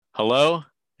Hello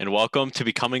and welcome to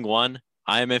Becoming One.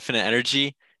 I am Infinite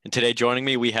Energy, and today joining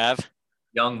me we have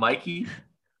Young Mikey.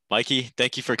 Mikey.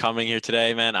 Thank you for coming here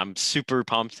today, man. I'm super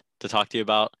pumped to talk to you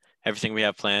about everything we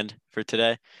have planned for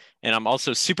today. And I'm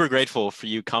also super grateful for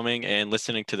you coming and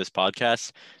listening to this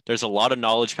podcast. There's a lot of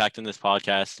knowledge packed in this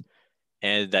podcast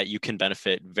and that you can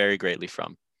benefit very greatly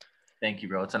from. Thank you,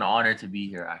 bro. It's an honor to be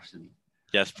here, actually.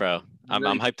 Yes, bro.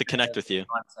 I'm hyped to connect with you.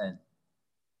 Content.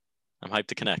 I'm hyped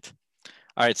to connect.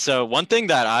 All right, so one thing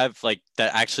that I've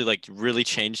that actually really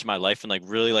changed my life and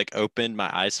really opened my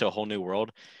eyes to a whole new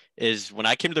world is when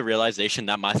I came to the realization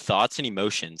that my thoughts and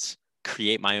emotions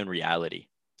create my own reality.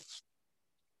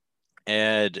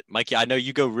 And Mikey, I know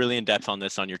you go really in depth on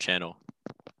this on your channel.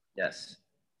 Yes.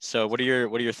 So what are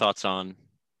your thoughts and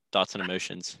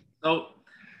emotions? So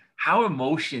how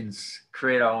emotions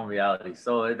create our own reality.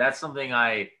 So that's something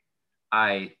I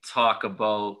talk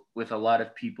about with a lot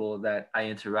of people that I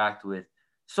interact with.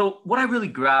 So what I really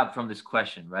grab from this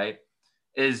question, right,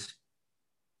 is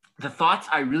the thoughts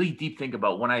I really deep think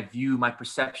about when I view my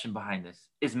perception behind this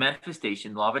is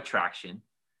manifestation, law of attraction.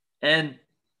 And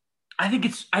I think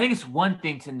it's one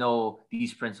thing to know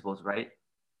these principles, right?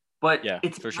 But Yeah,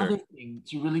 it's for another sure. thing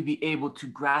to really be able to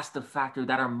grasp the factor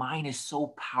that our mind is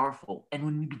so powerful. And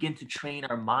when we begin to train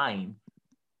our mind,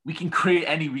 we can create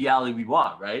any reality we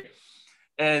want, right?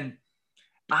 And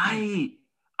I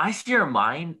I see our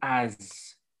mind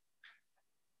as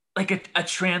like a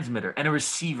transmitter and a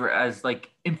receiver as like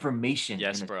information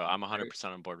Yes, in a bro. I'm right? 100%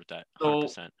 on board with that. So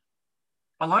 100%.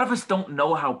 a lot of us don't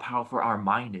know how powerful our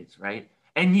mind is, right?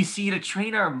 And you see, to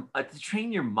train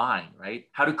your mind, right?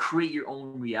 How to create your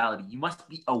own reality, you must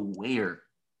be aware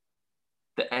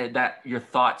that your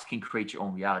thoughts can create your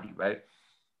own reality, right?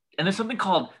 And there's something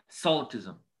called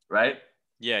solipsism, right?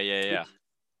 Yeah, yeah, yeah. Which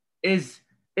is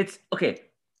it's okay.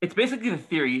 It's basically the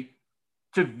theory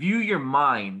to view your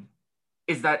mind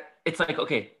is that it's like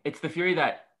okay, it's the theory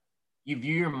that you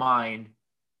view your mind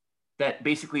that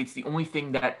basically it's the only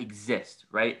thing that exists,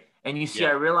 right? And you see, I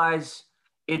Yeah, realize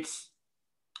it's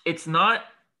it's not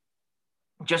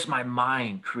just my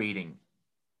mind creating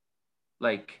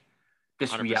like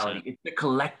this reality. 100%. It's the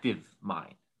collective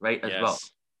mind, right? As well.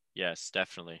 Yes. Yes,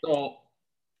 definitely. So,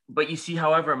 but you see,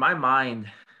 however, my mind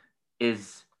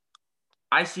is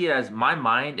I see it as my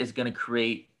mind is going to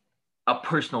create a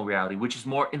personal reality, which is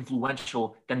more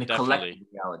influential than the collective Definitely.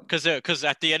 reality. Because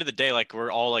at the end of the day,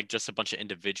 we're all just a bunch of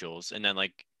individuals, and then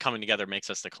coming together makes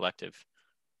us the collective.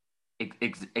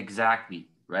 Exactly,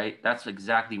 right?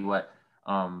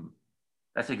 Um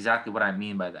that's exactly what I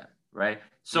mean by that, right? Yeah.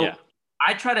 So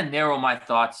I try to narrow my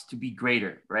thoughts to be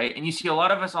greater, right? And you see a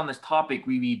lot of us on this topic,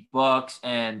 we read books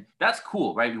and that's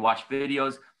cool, right? We watch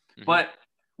videos. Hmm. But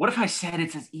what if I said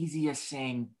it's as easy as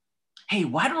saying, hey,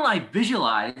 why don't I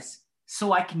visualize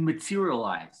so I can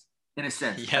materialize in a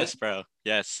sense, right? Yes, bro.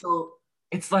 Yes. So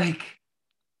it's like,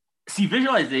 see,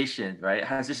 visualization, right,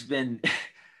 has just been,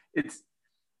 it's,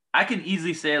 I can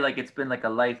easily say like it's been like a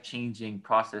life-changing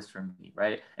process for me,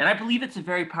 right? And I believe it's a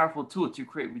very powerful tool to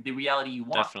create the reality you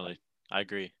want. Definitely. I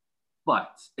agree.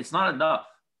 But it's not enough.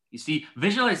 You see,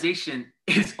 visualization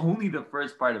is only the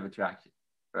first part of attraction,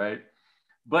 right?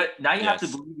 But now you have to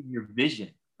Yes. believe in your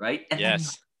vision, right? And then you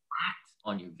Yes. act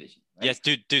on your vision, right? Yes,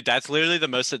 dude, that's literally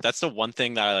that's the one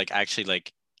thing that I actually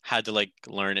had to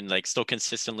learn and still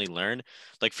consistently learn.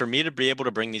 Like for me to be able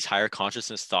to bring these higher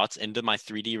consciousness thoughts into my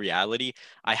 3D reality,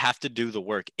 I have to do the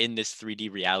work in this 3D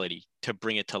reality to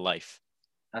bring it to life.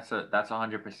 That's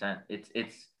 100%.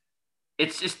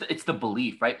 It's just it's the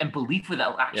belief, right? And belief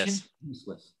without action, Yes.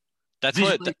 useless. That's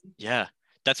what, Visualization, yeah,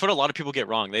 that's what a lot of people get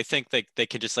wrong. They think they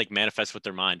can just manifest with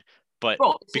their mind. But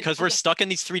bro. It's like because we're okay, stuck in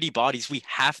these 3D bodies, we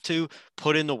have to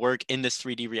put in the work in this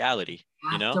 3D reality, you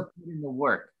have know? to put in the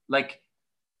work. Like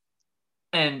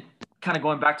and kind of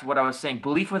going back to what I was saying,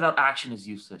 belief without action is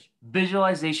useless.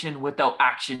 Visualization without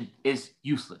action is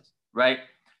useless, right?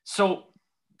 So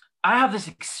I have this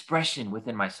expression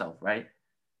within myself, right?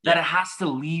 That Yeah. it has to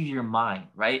leave your mind,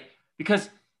 right?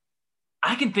 Because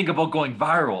I can think about going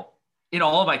viral in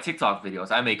all of my TikTok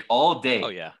videos I make all Oh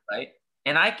day, yeah. right?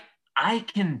 And I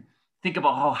can think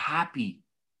about how happy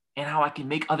and how I can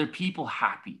make other people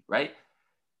happy, right?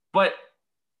 But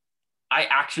I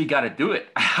actually got to do it.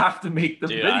 I have to make the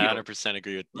Dude, I video, 100%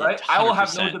 agree with you. right? I will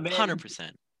have no 100%. demand.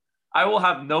 100%. I will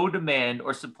have no demand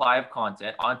or supply of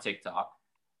content on TikTok.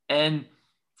 And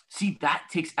see, that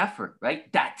takes effort,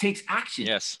 right? That takes action.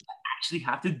 Yes. I actually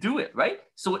have to do it, right?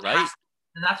 So it has Right? to,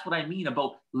 and that's what I mean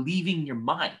about leaving your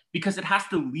mind because it has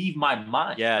to leave my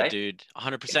mind, Yeah, right? dude.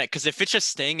 100%. Because if it's just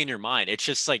staying in your mind, it's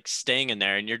just staying in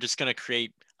there and you're just going to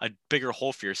create a bigger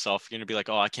hole for yourself. You're gonna be like,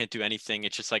 oh, I can't do anything.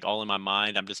 It's just like all in my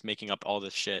mind. I'm just making up all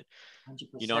this shit.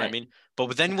 You know what I 100%. mean?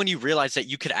 But then when you realize that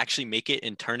you could actually make it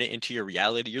and turn it into your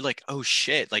reality, you're like, oh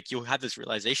shit. Like you'll have this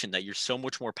realization that you're so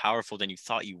much more powerful than you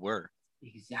thought you were.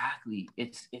 Exactly.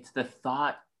 It's the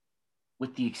thought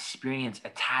with the experience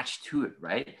attached to it,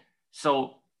 right?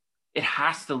 So it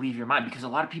has to leave your mind, because a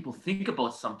lot of people think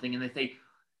about something and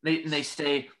they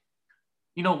say,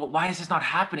 you know, why is this not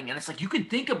happening? And it's like, you can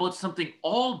think about something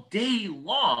all day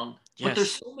long, but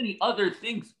there's Yes. so many other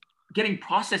things getting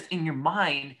processed in your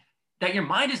mind that your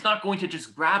mind is not going to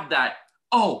just grab that,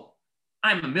 oh,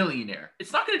 I'm a millionaire.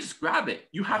 It's not going to just grab it.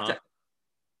 You Uh-huh.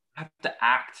 have to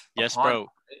act Yes, upon bro.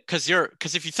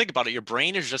 Because if you think about it, your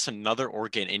brain is just another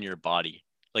organ in your body.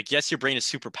 Like, yes, your brain is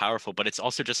super powerful, but it's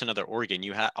also just another organ.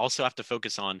 You also have to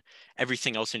focus on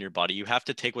everything else in your body. You have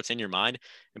to take what's in your mind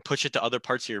and push it to other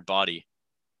parts of your body.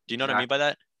 Do you know what I mean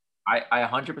exactly. by that? I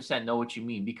 100% know what you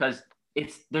mean, because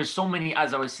there's so many,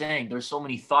 as I was saying, there's so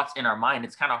many thoughts in our mind.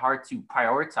 It's kind of hard to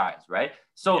prioritize, right?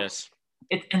 So Yes.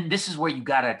 and this is where you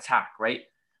gotta attack, right?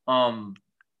 Um,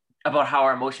 about how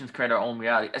our emotions create our own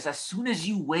reality. As soon as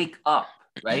you wake up,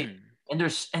 right?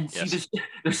 And see, Yes.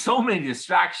 there's so many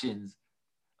distractions.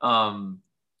 Um,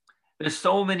 there's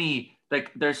so many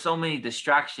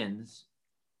distractions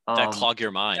That um clog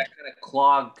your that mind. kind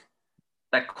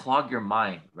of clog your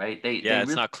mind, right? They Yeah, it's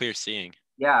really, not clear seeing.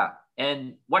 yeah.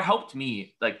 And what helped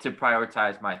me, like, to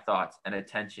prioritize my thoughts and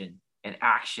attention and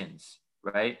actions,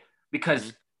 right? Hmm.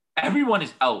 Because everyone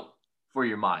is out for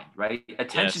your mind, right?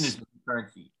 Attention is Yes. the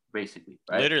currency, basically,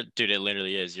 right? Literally, dude, it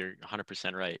literally is. You're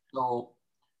 100% right. So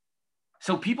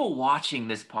so people watching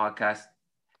this podcast,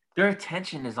 their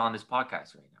attention is on this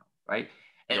podcast right now, right?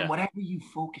 And Yeah. whatever you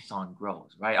focus on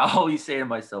grows, right? I always say to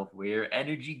myself, where your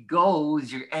energy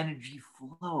goes, your energy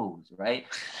flows, right?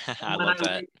 And I when I love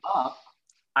that. wake up,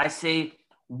 I say,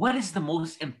 what is the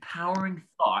most empowering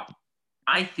thought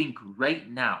I think right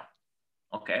now?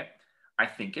 Okay. I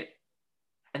think it.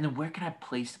 And then where can I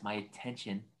place my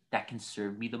attention that can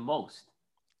serve me the most?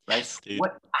 Right? Yes, dude.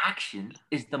 What action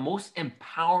is the most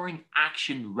empowering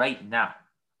action right now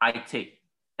I take?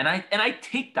 And I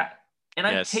take that. And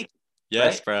I Yes. take,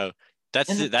 Yes, right? bro. And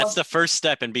the That's question, the first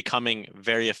step in becoming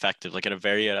very effective, like a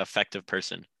very effective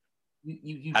person.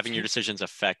 you Having your take decisions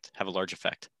have a large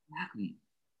effect. exactly.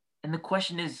 And the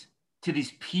question is, to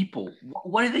these people,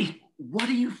 what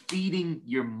are you feeding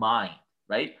your mind,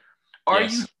 right? Are you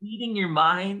Yes. feeding your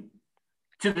mind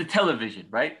to the television,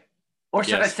 right? Or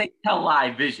should I Yes. say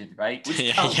television, right? Which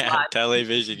Yeah, yeah. television,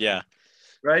 Television, yeah.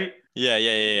 right? Yeah,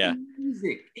 yeah, yeah, yeah.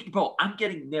 Music. Hey, bro, I'm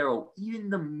getting narrow. Even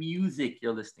the music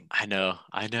you're listening to.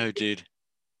 I know, dude.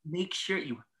 Make sure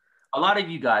a lot of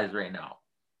you guys right now,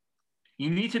 you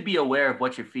need to be aware of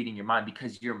what you're feeding your mind,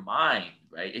 because your mind,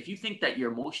 right? If you think that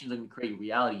your emotions are going to create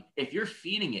reality, if you're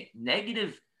feeding it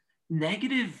negative,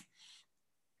 negative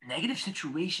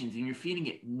situations, and you're feeding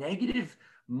it negative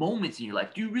moments in your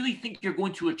life, do you really think you're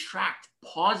going to attract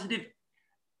positive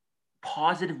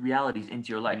realities into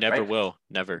your You life, never right? will.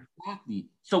 Never. Exactly.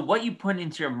 So what you put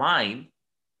into your mind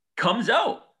comes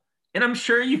out. And I'm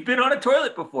sure you've been on a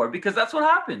toilet before, because that's what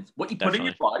happens. What you put in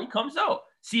your Definitely. body comes out.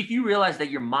 See, if you realize that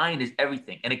your mind is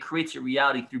everything and it creates your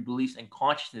reality through beliefs and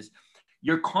consciousness,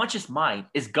 your conscious mind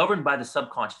is governed by the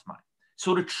subconscious mind.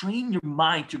 So to train your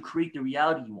mind to create the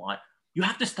reality you want, you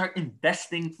have to start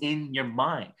investing in your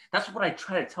mind. That's what I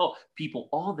try to tell people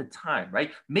all the time,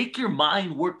 right? Make your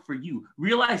mind work for you.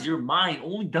 Realize your mind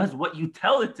only does what you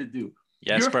tell it to do.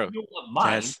 Yes, Your bro. fuel of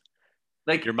mind, Yes.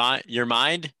 like, Your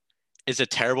mind is a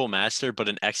terrible master, but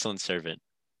an excellent servant.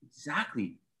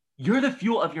 exactly. You're the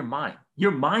fuel of your mind.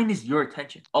 Your mind is your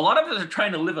attention. A lot of us are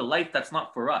trying to live a life that's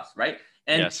not for us, right?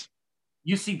 And Yes.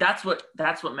 you see, that's what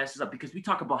messes up, because we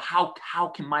talk about how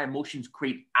can my emotions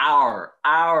create our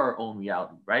own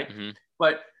reality, right? Hmm.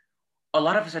 But a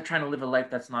lot of us are trying to live a life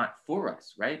that's not for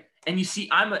us, right? And you see,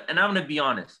 and I'm gonna be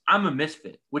honest, I'm a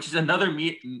misfit, which is another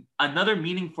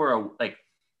meaning for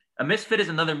a misfit is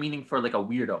another meaning for like a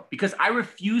weirdo, because I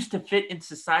refuse to fit in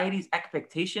society's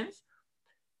expectations.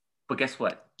 But guess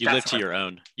what? You live That's to how I your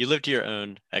own. You live to your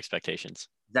own expectations.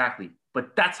 exactly.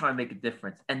 But that's how I make a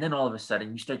difference. And then all of a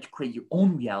sudden, you start to create your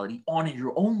own reality, honor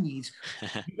your own needs.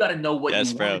 You got to know what you Yes,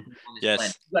 want to bro. do on this planet.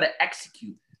 Yes. You got to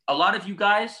execute. A lot of you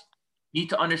guys need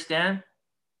to understand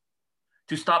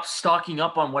to stop stocking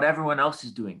up on what everyone else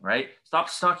is doing, right? Stop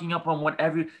stocking up on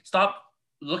stop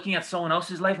looking at someone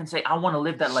else's life and say, I want to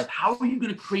live that life. How are you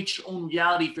going to create your own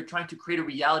reality if you're trying to create a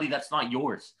reality that's not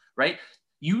yours, right?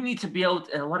 You need to be able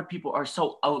to, and a lot of people are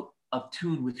so out of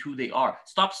tune with who they are.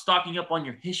 Stop stocking up on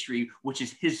your history, which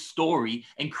is his story,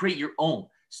 and create your own.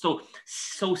 So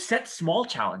set small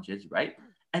challenges, right?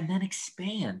 and then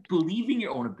expand, believing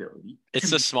your own ability It's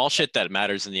to the small shit that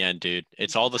matters in the end, dude.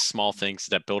 It's all the small things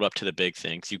that build up to the big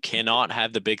things. You cannot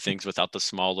have the big things without the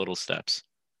small little steps.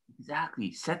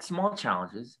 exactly set small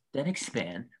challenges, then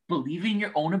expand, believing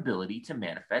your own ability to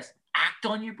manifest, act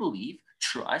on your belief,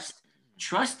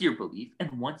 trust your belief,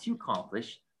 and once you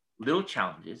accomplish little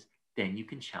challenges, then you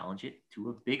can challenge it to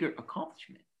a bigger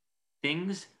accomplishment.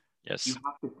 Things you Yes.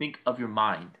 have to think of your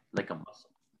mind like a muscle.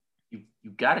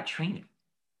 You gotta train it.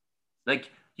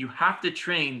 Like you have to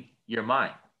train your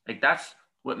mind. Like that's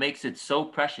what makes it so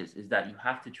precious is that you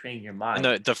have to train your And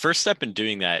mind. the first step in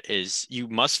doing that is you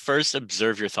must first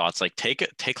observe your thoughts. Like take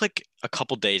like a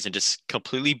couple days and just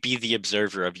completely be the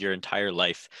observer of your entire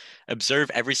life. Observe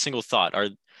every single thought.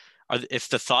 If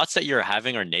the thoughts that you're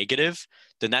having are negative,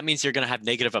 then that means you're going to have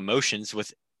negative emotions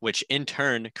with which in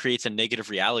turn creates a negative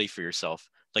reality for yourself.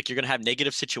 Like you're going to have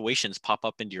negative situations pop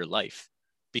up into your life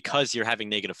because you're having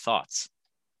negative thoughts.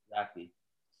 Exactly.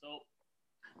 So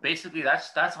basically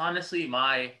that's honestly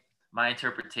my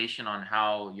interpretation on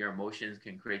how your emotions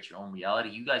can create your own reality.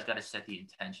 You guys got to set the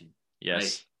intention, right?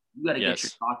 Yes. You got to get your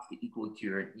Yes. thoughts to equal to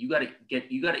your you got to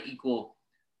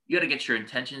get your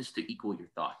intentions to equal your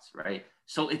thoughts, right?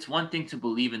 So it's one thing to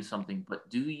believe in something, but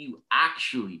do you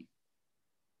actually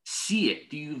see it?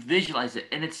 Do you visualize it?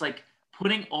 And it's like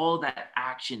putting all that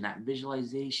action, that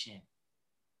visualization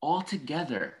all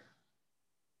together,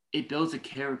 it builds a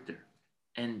character.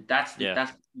 And Yeah.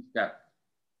 that's the key step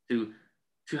to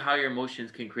how your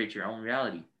emotions can create your own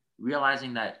reality.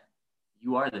 Realizing that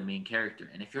you are the main character.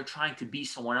 And if you're trying to be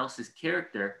someone else's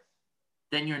character,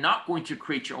 then you're not going to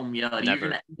create your own reality. You're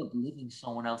going Never. to end up living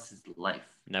someone else's life.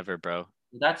 Never, bro.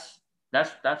 That's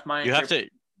my You have interpretation.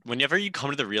 to, whenever you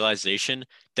come to the realization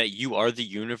that you are the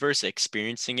universe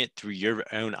experiencing it through your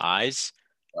own eyes,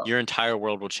 your entire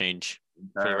world will change for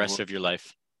the Entire rest world, of your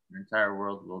life. your entire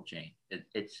world will change.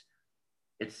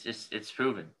 It's just it's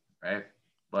proven, right?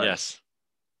 But Yes.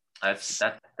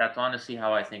 that's honestly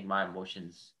how I think my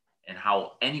emotions and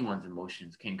how anyone's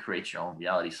emotions can create your own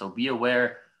reality. So be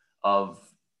aware of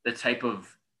the type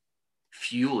of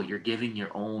fuel you're giving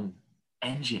your own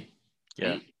engine, Yeah.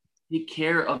 right? Take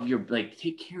care of your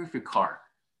car.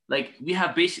 Like we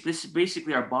have this is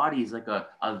basically our body is like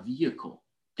a vehicle.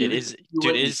 It Give it the is, fuel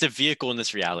dude, it it needs. is the vehicle in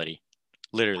this reality.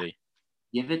 Literally.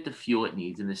 Give it the fuel it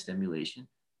needs in the stimulation.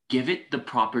 Give it the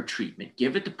proper treatment.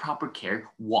 Give it the proper care.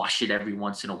 Wash it every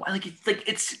once in a while. Like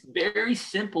it's very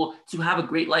simple to have a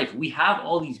great life. We have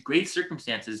all these great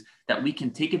circumstances that we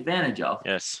can take advantage of,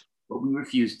 Yes. but we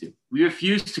refuse to. We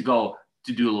refuse to go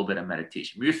to do a little bit of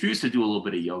meditation. We refuse to do a little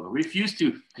bit of yoga. We refuse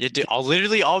to. Yeah, dude,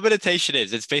 all meditation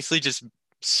is. It's basically just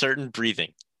certain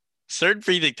breathing, certain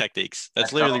breathing techniques.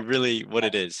 That's That's literally all. really what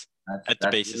it is That's at the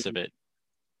basis of it.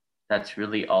 that's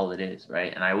really all it is,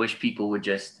 right? And I wish people would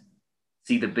just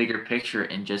see the bigger picture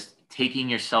and just taking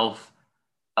yourself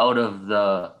out of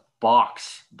the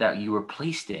box that you were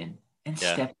placed in and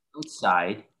Yeah. step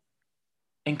outside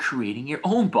and creating your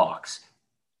own box.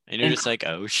 And you're And just like,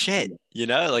 oh shit,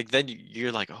 like then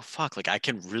you're like, oh fuck, like I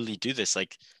can really do this.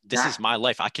 Like this is that my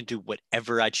life. I can do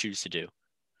whatever I choose to do.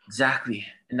 exactly.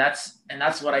 And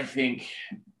that's what I think.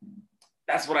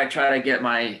 That's what I try to get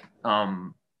my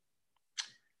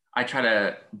I try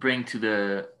to bring to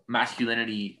the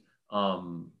masculinity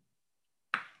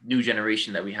new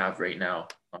generation that we have right now.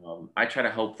 I try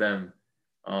to help them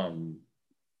um,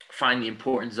 find the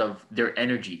importance of their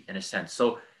energy in a sense.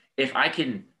 So if I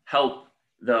can help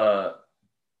the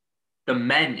the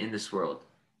men in this world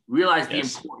realize the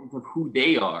Yes. importance of who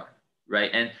they are,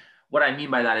 right? And what I mean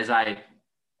by that is I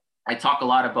talk a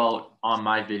lot about on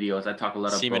my videos. I talk a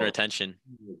lot Semen about retention.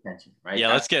 attention, right? Yeah,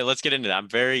 let's That's get into that. I'm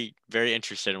very, very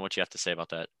interested in what you have to say about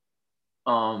that.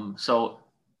 so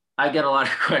I get a lot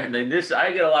of questions.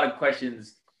 I get a lot of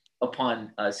questions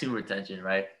upon semen retention,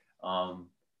 right?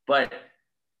 But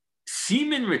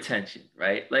semen retention,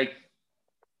 right? Like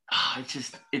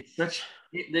it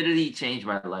literally changed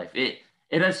my life. It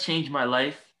has changed my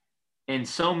life in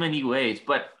so many ways.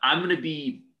 But I'm gonna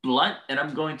be blunt, and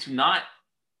I'm going to not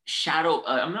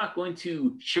I'm not going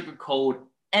to sugarcoat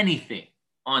anything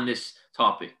on this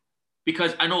topic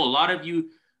because I know a lot of you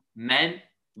men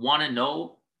want to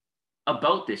know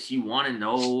about this. You want to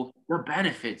know the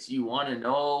benefits. You want to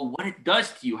know what it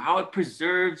does to you, how it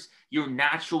preserves your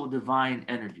natural divine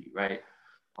energy, right?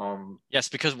 Um, Yes,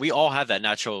 because we all have that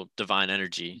natural divine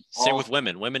energy. Same with all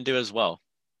women. Women do as well,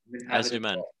 women have as it do as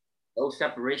men. well. No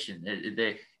separation.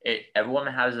 Every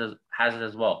woman has it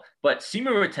as well. But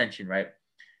semen retention, right?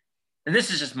 And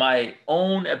this is just my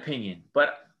own opinion,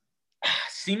 but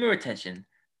semen retention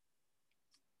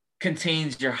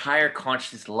contains your higher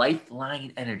conscious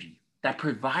lifeline energy. that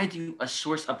provides you a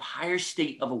source of higher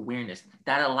state of awareness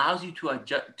that allows you to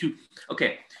adjust to,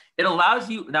 okay, it allows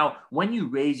you, now, when you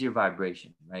raise your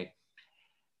vibration, right,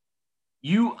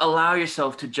 you allow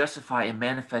yourself to justify and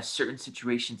manifest certain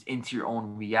situations into your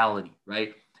own reality,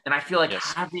 right? And I feel like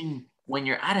Yes, when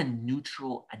you're at a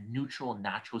neutral,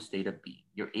 natural state of being,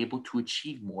 you're able to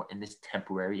achieve more in this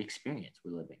temporary experience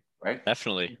we're living, right?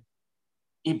 definitely.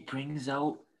 It brings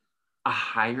out a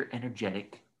higher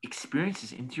energetic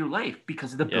experiences into your life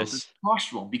because of the built of Yes.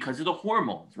 testosterone, because of the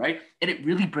hormones, right? And it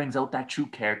really brings out that true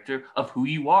character of who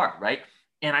you are, right?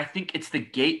 And I think it's the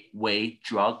gateway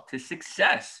drug to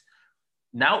success.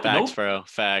 Now, Facts, no, bro.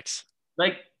 Facts.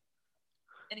 like,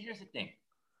 and here's the thing.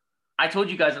 I told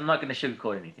you guys I'm not going to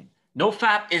sugarcoat anything. No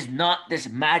fap is not this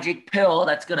magic pill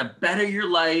that's going to better your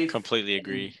life Completely and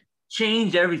agree.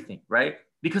 change everything, right?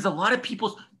 Because a lot of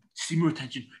people's semen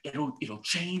retention, it'll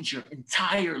change your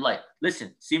entire life.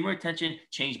 Listen, semen retention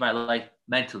changed my life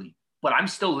mentally, but I'm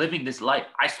still living this life.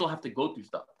 I still have to go through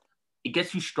stuff. It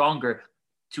gets you stronger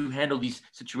to handle these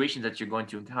situations that you're going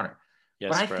to encounter.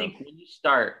 But Yes, I bro. think when you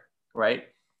start, right,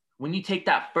 when you take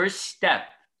that first step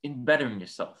in bettering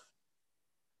yourself,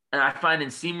 and I find in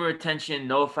semen retention,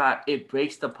 no fat, it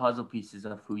breaks the puzzle pieces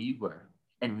of who you were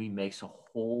and remakes a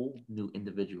whole new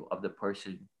individual of the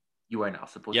person you are now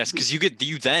supposed to Yes, be. because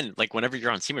you then, like, whenever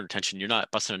you're on semen retention, you're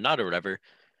not busting a nut or whatever.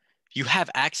 You have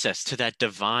access to that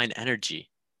divine energy.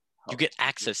 You Oh, get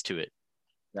access to it.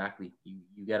 exactly.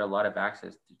 You get a lot of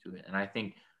access to it. And I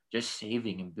think just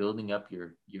saving and building up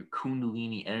your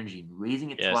kundalini energy and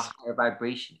raising it to a Yes. higher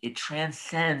vibration, it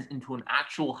transcends into an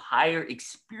actual higher Yes,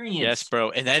 experience.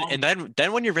 bro. And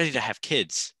then when you're ready to have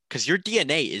kids, because your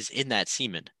DNA is in that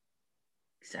semen,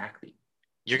 Exactly.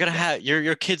 you're gonna Exactly. have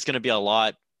your kid's gonna be a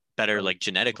lot better, like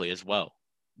genetically as well.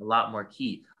 A lot more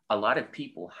key. A lot of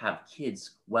people have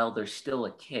kids while they're still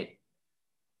a kid.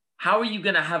 How are you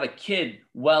going to have a kid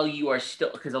while you are still,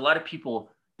 because a lot of people,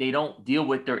 they don't deal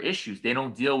with their issues, they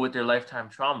don't deal with their lifetime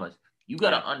traumas. You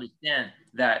got Yeah. to understand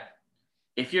that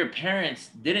if your parents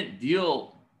didn't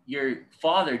deal, your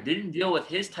father didn't deal with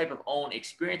his type of own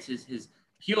experiences, his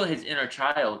heal his inner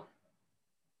child,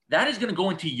 that is going to go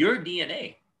into your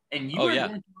DNA, and you Oh are yeah.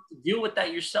 going to have to deal with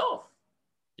that yourself,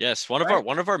 Yes. One of our right?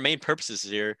 one of our main purposes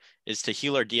here is to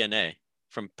heal our DNA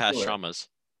from past Heal it. traumas.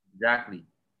 Exactly.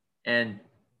 And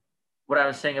what I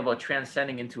was saying about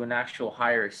transcending into an actual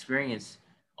higher experience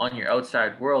on your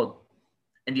outside world.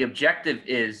 And the objective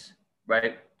is,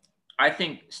 right? I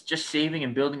think just saving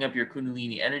and building up your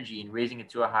Kundalini energy and raising it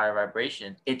to a higher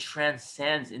vibration, it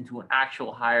transcends into an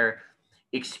actual higher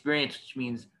experience, which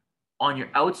means on your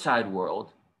outside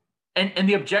world. And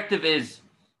the objective is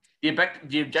the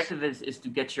objective is to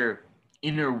get your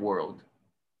inner world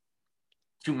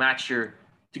to match your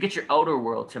to get your outer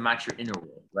world to match your inner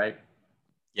world, right?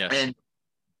 Yes. And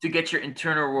to get your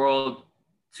internal world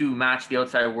to match the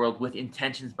outside world with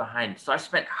intentions behind it. So I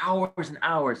spent hours and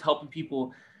hours helping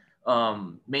people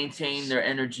maintain their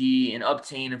energy and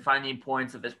obtain and find the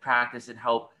importance of this practice and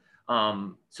help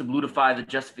solidify the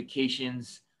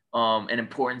justifications and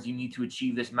importance you need to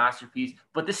achieve this masterpiece.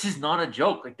 But this is not a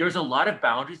joke. Like there's a lot of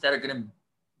boundaries that are going to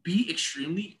be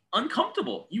extremely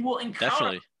uncomfortable. You will encounter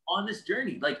Definitely. on this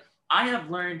journey. Like I have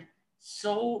learned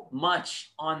so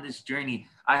much on this journey.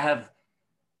 I have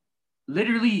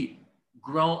literally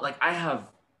grown, like I have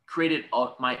created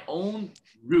my own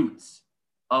roots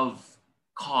of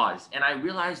cause, and I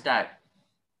realized that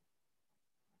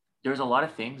there's a lot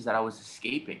of things that I was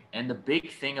escaping. And the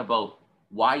big thing about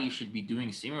why you should be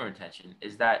doing semen retention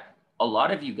is that a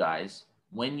lot of you guys,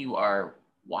 when you are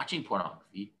watching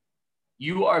pornography,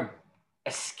 you are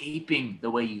escaping the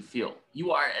way you feel.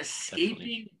 You are Definitely.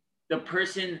 escaping the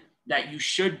person that you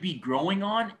should be growing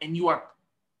on, and you are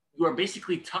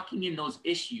basically tucking in those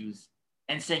issues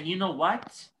and saying, you know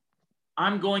what?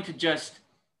 I'm going to just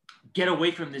get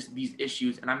away from these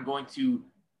issues, and I'm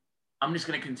just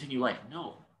going to continue life.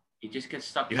 No, you just get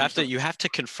stuck You in have to yourself. you have to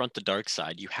confront the dark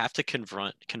side. You have to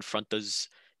confront those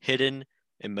hidden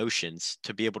emotions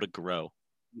to be able to grow.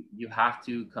 You have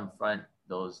to confront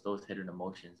those hidden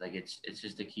emotions. Like it's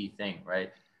just a key thing,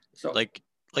 right? So Like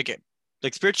like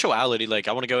like spirituality, like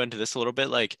I want to go into this a little bit.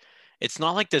 Like it's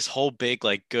not like this whole big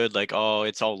like good like oh,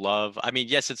 it's all love. I mean,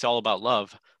 yes, it's all about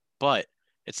love, but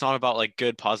it's not about like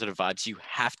good positive vibes. You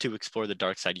have to explore the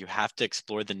dark side. You have to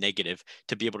explore the negative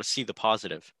to be able to see the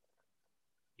positive.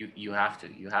 you have to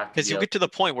Because be you'll able. get to the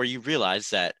point where you realize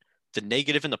that the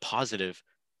negative and the positive,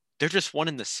 they're just one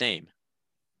and the same.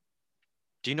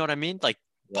 Do you know what I mean? Like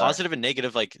You are positive and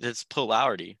negative, like it's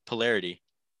polarity.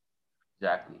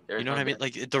 exactly. You There's know no what I mean?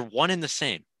 difference. Like they're one and the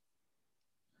same.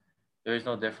 There's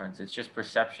no difference. It's just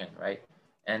perception, right?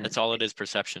 And That's all it is,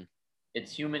 perception.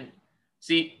 it's human.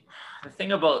 See, the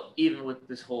thing about even with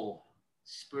this whole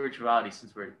spirituality,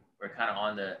 since we're kind of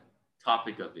on the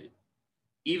topic of it,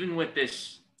 even with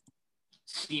this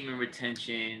semen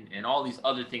retention and all these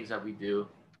other things that we do,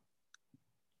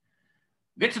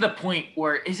 get to the point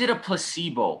where is it a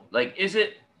placebo? Like, is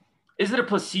it a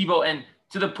placebo? And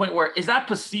to the point where is that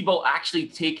placebo actually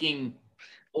taking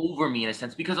over me in a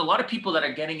sense? Because a lot of people that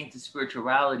are getting into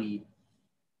spirituality,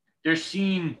 they're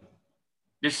seeing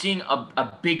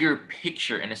a bigger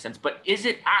picture in a sense. But is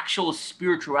it actual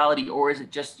spirituality or is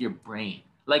it just your brain?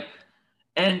 Like,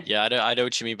 and Yeah, I know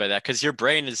what you mean by that, because your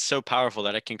brain is so powerful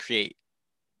that it can create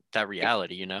that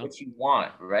reality, you know? what you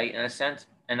want, right? In a sense,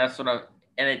 and that's what I.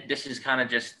 And this is kind of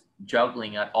just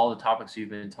juggling at all the topics we've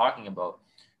been talking about,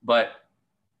 but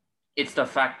it's the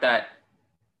fact that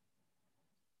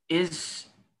is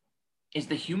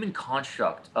the human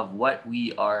construct of what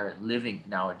we are living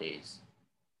nowadays,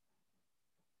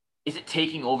 is it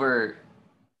taking over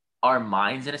our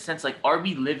minds in a sense? Like, are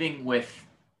we living with,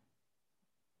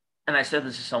 and I said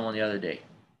this to someone the other day,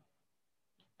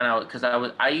 and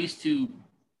I used to,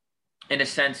 in a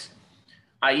sense,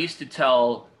 I used to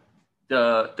tell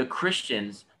the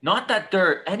Christians, not that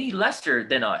they're any lesser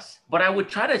than us, but I would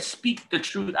try to speak the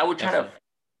truth. I would try to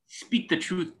speak the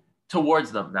truth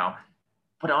towards them now.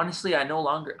 But honestly, I no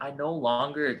longer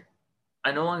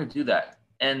do that.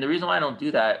 And the reason why I don't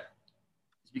do that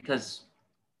is because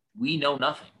we know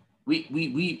nothing.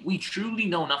 We truly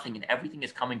know nothing, and everything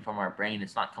is coming from our brain.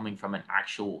 It's not coming from an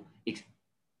actual.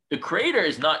 The creator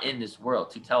is not in this world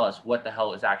to tell us what the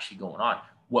hell is actually going on,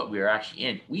 what we're actually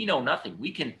in. We know nothing.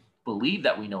 We can believe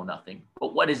that we know nothing,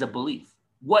 but what is a belief?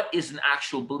 What is an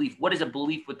actual belief? What is a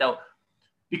belief without?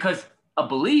 Because a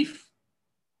belief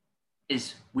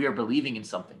is we are believing in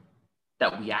something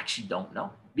that we actually don't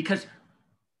know. Because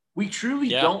we truly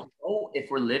don't know if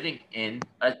we're living in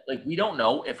we don't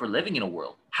know if we're living in a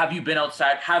world. Have you been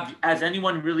outside? Has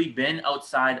anyone really been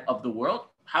outside of the world?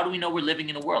 How do we know we're living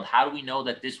in a world? How do we know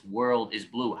that this world is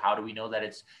blue? How do we know that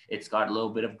it's got a little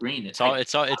bit of green? It's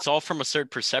all from a certain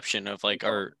perception of like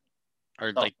our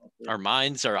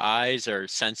minds, our eyes, our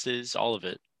senses, all of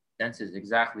it. Senses,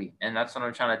 exactly. And that's what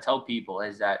I'm trying to tell people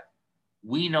is that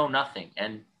we know nothing.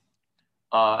 And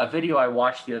a video I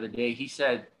watched the other day, he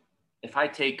said, if I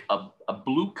take a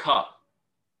blue cup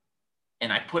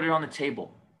and I put it on the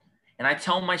table and I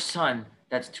tell my son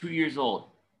that's 2 years old,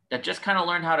 that just kind of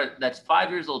learned that's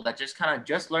 5 years old, that just kind of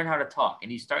just learned how to talk.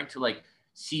 And he's starting to like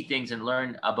see things and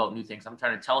learn about new things. I'm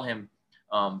trying to tell him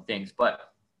things,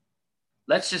 but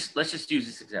let's just use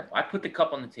this example. I put the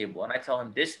cup on the table and I tell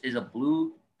him this is a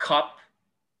blue cup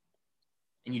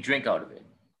and you drink out of it.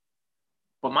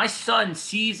 But my son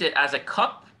sees it as a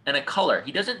cup and a color.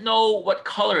 He doesn't know what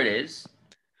color it is.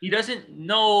 He doesn't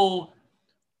know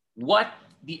what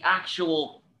the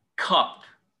actual cup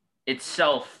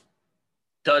itself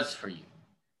does for you.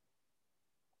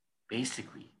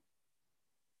 Basically,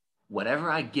 whatever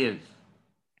I give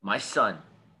my son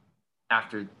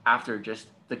after just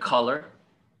the color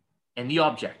and the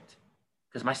object,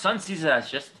 because my son sees it as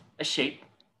just a shape,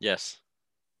 yes,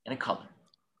 and a color.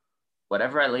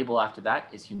 Whatever I label after that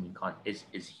is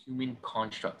human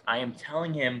construct. I am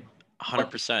telling him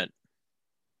 100%.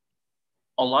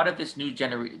 A lot of this new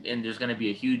generation, and there's going to be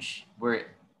a huge,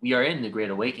 we are in the Great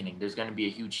Awakening. There's going to be a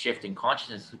huge shift in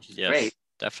consciousness, which is great.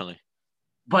 Definitely.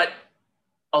 But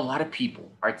a lot of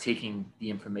people are taking the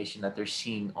information that they're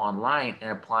seeing online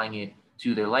and applying it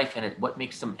to their life. And what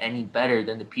makes them any better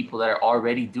than the people that are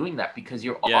already doing that? Because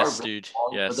you're already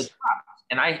all over the top.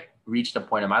 And I reached a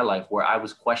point in my life where I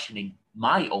was questioning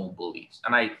my own beliefs.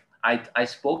 And I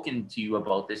spoken to you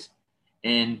about this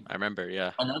in I remember,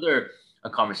 a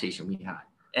conversation we had.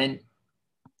 And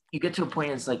you get to a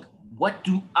point, it's like, what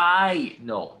do I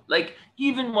know? Like,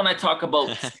 even when I talk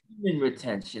about semen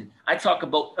retention, I talk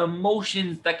about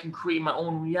emotions that can create my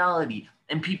own reality.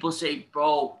 And people say,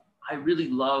 bro, I really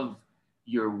love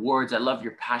your words. I love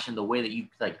your passion, the way that you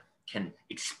like can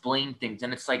explain things.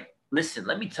 And it's like, listen,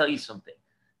 let me tell you something.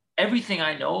 Everything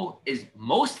I know is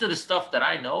most of the stuff that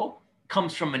I know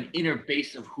comes from an inner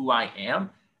base of who I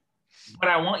am. But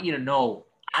I want you to know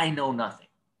I know nothing.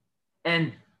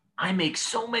 And I make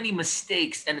so many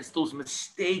mistakes, and it's those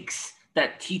mistakes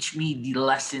that teach me the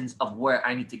lessons of where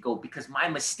I need to go, because my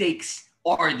mistakes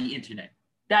are the internet.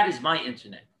 That is my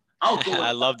internet. I'll go.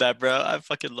 I love that, bro. I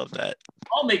fucking love that.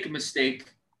 I'll make a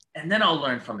mistake, and then I'll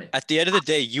learn from it. At the end of the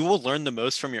day, you will learn the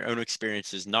most from your own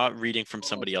experiences, not reading from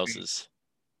somebody else's.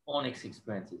 Own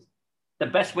experiences. The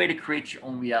best way to create your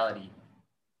own reality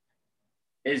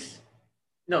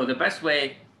the best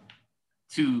way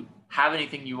to have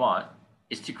anything you want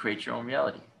is to create your own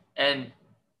reality. And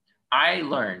I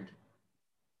learned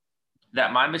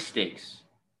that my mistakes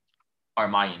are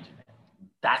my internet.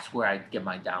 That's where I get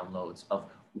my downloads of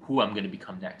who I'm going to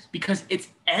become next, because it's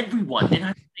everyone.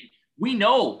 And we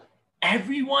know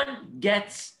everyone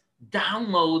gets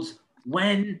downloads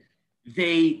when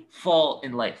they fall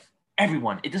in life.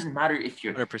 Everyone. It doesn't matter if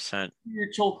you're 100%.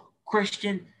 spiritual,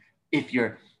 Christian, if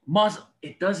you're Muslim,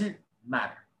 it doesn't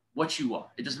matter what you are.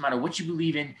 It doesn't matter what you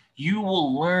believe in. You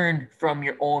will learn from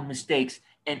your own mistakes.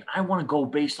 And I want to go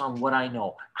based on what I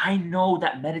know. I know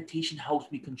that meditation helps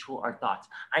me control our thoughts.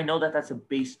 I know that that's a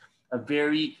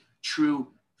very true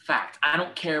fact. I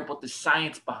don't care about the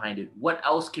science behind it. What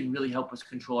else can really help us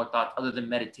control our thoughts other than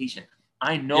meditation?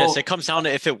 I know. Yes, it comes down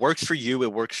to if it works for you,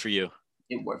 it works for you.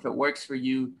 If it works for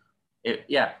you,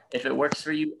 if it works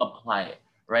for you, apply it,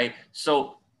 right?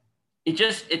 So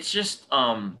it's just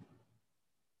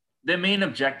the main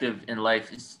objective in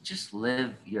life is just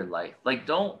live your life. Like,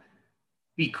 don't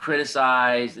be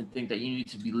criticized and think that you need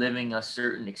to be living a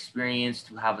certain experience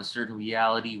to have a certain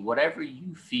reality. Whatever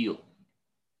you feel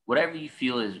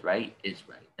is right,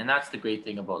 and that's the great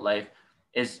thing about life.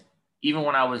 Is even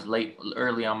when I was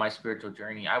early on my spiritual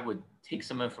journey, I would take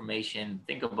some information,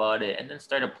 think about it, and then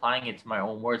start applying it to my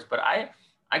own words. But I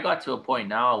got to a point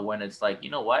now when it's like,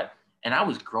 you know what? And I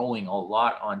was growing a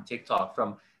lot on TikTok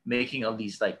from making all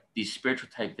these spiritual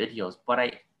type videos, but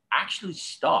I actually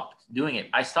stopped doing it.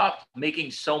 I stopped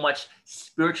making so much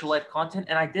spiritual life content,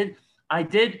 and I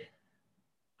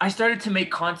started to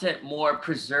make content more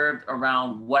preserved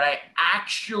around what I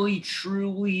actually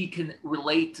truly can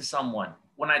relate to someone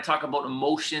when I talk about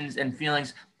emotions and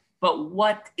feelings. But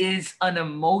what is an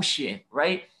emotion,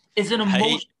 right? Is an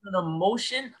emotion an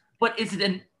emotion? But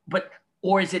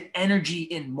or is it energy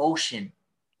in motion?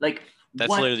 Like,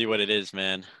 That's literally what it is,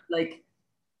 man. Like,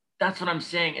 that's what I'm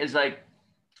saying is like,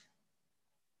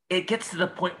 it gets to the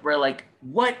point where like,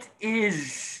 what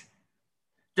is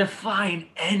define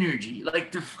energy?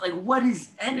 Like what is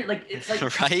energy? Like, it's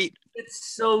like right? It's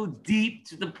so deep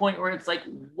to the point where it's like,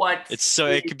 what? It's so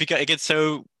it gets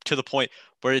so to the point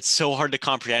where it's so hard to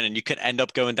comprehend, and you could end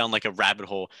up going down like a rabbit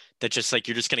hole that just like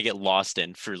you're just gonna get lost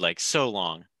in for like so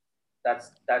long.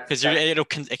 That's Because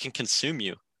it can consume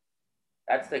you.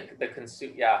 That's the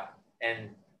consume. Yeah, and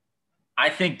I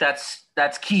think that's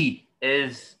key,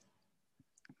 is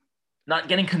not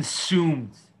getting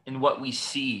consumed in what we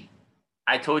see.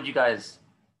 I told you guys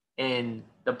in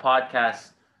the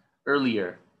podcast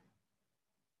earlier,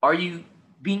 are you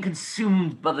being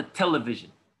consumed by the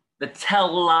television, the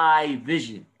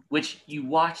television, which you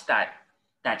watch that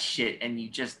shit and you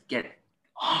just get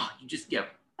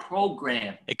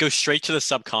programmed. It goes straight to the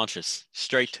subconscious,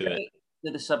 straight to it.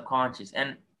 To the subconscious.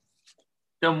 And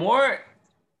the more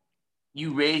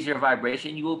you raise your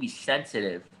vibration, you will be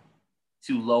sensitive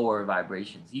to lower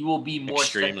vibrations. You will be more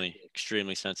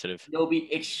extremely sensitive. You'll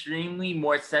be extremely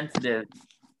more sensitive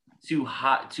to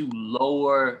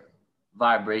lower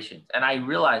vibrations. And I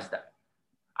realized that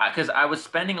because I was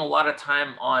spending a lot of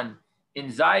time on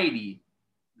anxiety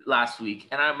last week,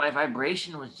 and my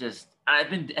vibration was just.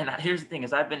 Here's the thing: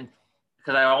 is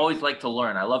because I always like to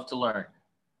learn. I love to learn.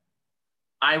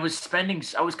 I was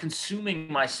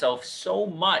consuming myself so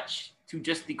much to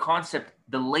just the concept,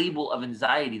 the label of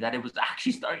anxiety, that it was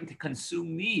actually starting to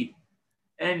consume me.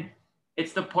 And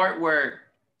it's the part where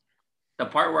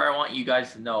I want you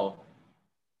guys to know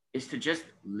is to just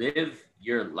live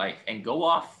your life and go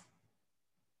off.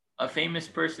 A famous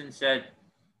person said,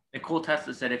 Nikola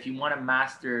Tesla said, if you want to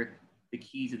master the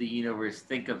keys of the universe,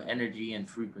 think of energy and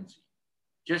frequency.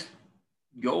 Just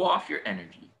go off your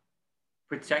energy,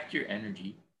 protect your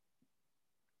energy,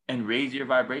 and raise your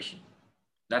vibration.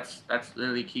 That's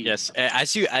literally key. Yes,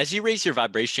 as you raise your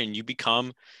vibration, you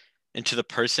become into the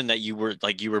person that you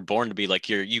were born to be. Like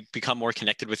you become more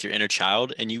connected with your inner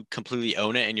child, and you completely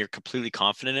own it, and you're completely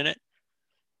confident in it.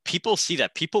 People see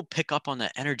that. People pick up on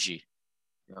that energy.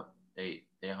 Yeah, they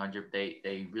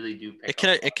really do pick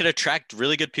it can attract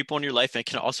really good people in your life, and it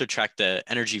can also attract the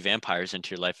energy vampires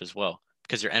into your life as well,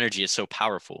 because your energy is so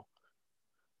powerful.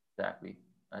 Exactly.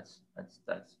 That's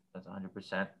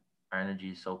 100%. Our energy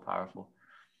is so powerful.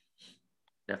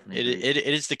 Definitely. It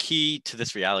is the key to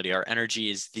this reality. Our energy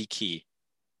is the key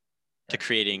to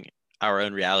creating our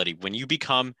own reality. When you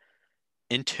become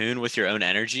in tune with your own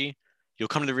energy, you'll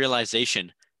come to the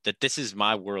realization that this is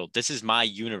my world. This is my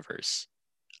universe.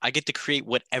 I get to create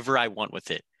whatever I want with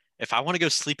it. If I want to go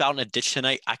sleep out in a ditch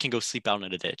tonight, I can go sleep out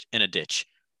in a ditch.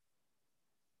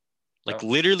 Like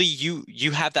literally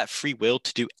you have that free will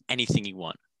to do anything you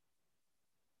want.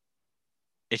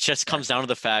 It just comes down to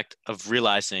the fact of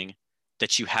realizing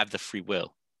that you have the free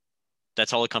will.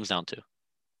 That's all it comes down to.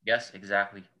 Yes,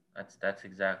 exactly. That's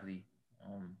exactly.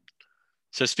 Um,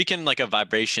 So speaking like of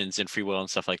vibrations and free will and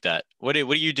stuff like that, what do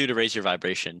you do to raise your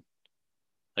vibration?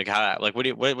 Like how like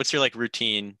what's your like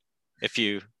routine if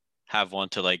you have one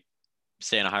to like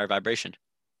stay in a higher vibration?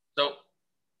 so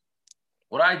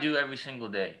what I do every single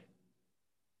day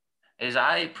is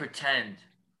I pretend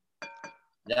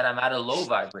that I'm at a low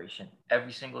vibration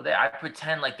every single day. I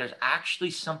pretend like there's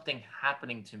actually something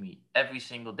happening to me every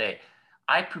single day.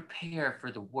 I prepare for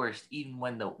the worst, even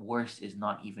when the worst is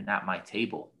not even at my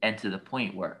table, and to the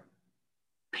point where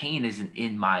pain isn't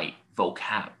in my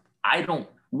vocab.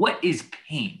 What is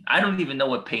pain? I don't even know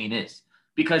what pain is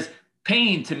because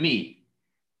pain to me,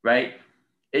 right,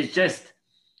 is just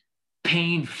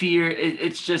pain, fear.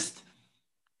 It's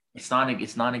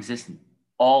non-existent.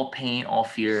 All pain, all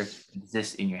fear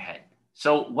exists in your head.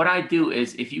 So what I do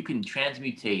is if you can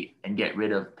transmutate and get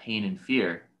rid of pain and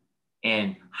fear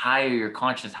and higher your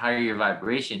conscious, higher your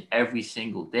vibration every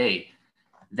single day,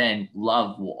 then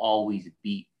love will always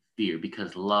beat fear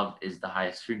because love is the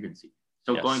highest frequency.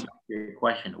 So going Yes. back to your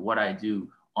question, what I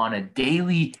do on a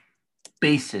daily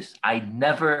basis, I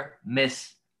never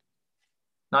miss.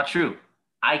 Not true.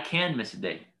 I can miss a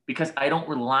day because I don't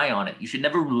rely on it. You should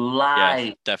never Yeah,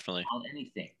 rely definitely. on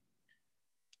anything.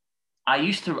 I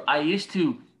used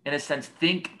to, in a sense,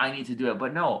 think I need to do it,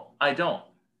 but no, I don't.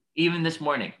 Even this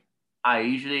morning, I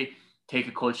usually take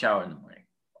a cold shower in the morning.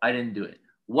 I didn't do it.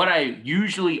 What I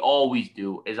usually always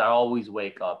do is I always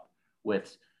wake up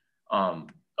with, um,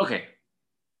 okay,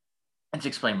 let's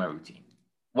explain my routine.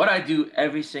 What I do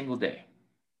every single day,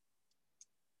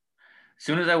 as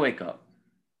soon as I wake up,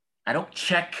 I don't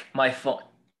check my phone.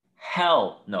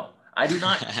 Hell no. I do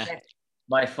not check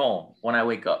my phone when I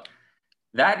wake up.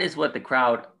 That is what the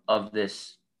crowd of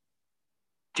this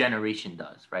generation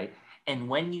does, right? And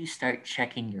when you start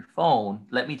checking your phone,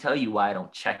 let me tell you why I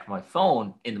don't check my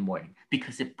phone in the morning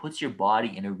because it puts your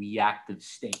body in a reactive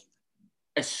state.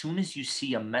 As soon as you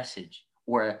see a message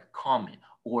or a comment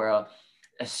or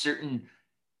a certain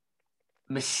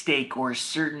mistake or a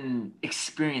certain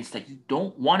experience that you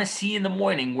don't want to see in the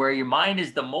morning, where your mind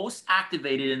is the most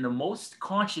activated and the most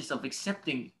conscious of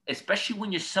accepting, especially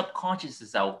when your subconscious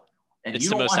is out and It's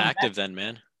the most active then,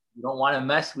 man. you don't want to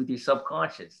mess with your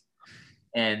subconscious.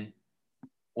 And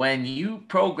when you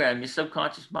program your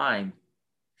subconscious mind,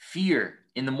 fear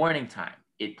in the morning time,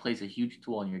 it plays a huge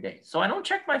tool in your day. So I don't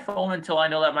check my phone until I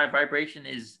know that my vibration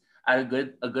is at a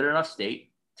good enough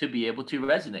state to be able to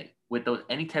resonate with those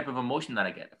any type of emotion that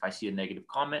I get. If I see a negative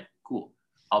comment, cool.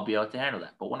 I'll be able to handle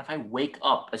that. But when if I wake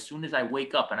up, as soon as I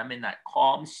wake up and I'm in that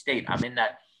calm state, I'm in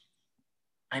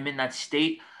that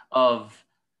state of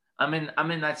I'm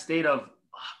in that state of I'm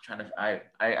trying to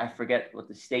I forget what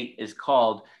the state is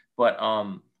called, but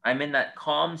I'm in that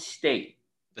calm state,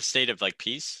 The state of like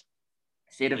peace,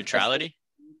 state of a state of, neutrality,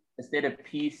 a state of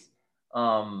peace.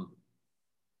 Um,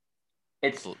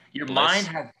 it's your mind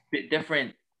bliss. has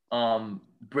different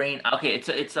brain. Okay, it's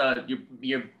a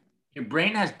your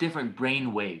brain has different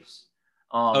brain waves.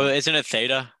 Oh, Um, isn't it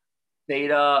theta?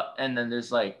 theta, and then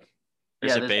there's like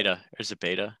There's yeah, a there's like beta. There's a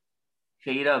beta.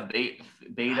 theta,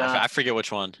 beta. I forget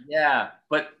which one. Yeah,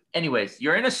 but anyways,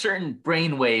 you're in a certain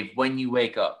brainwave when you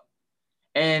wake up,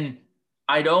 and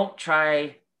I don't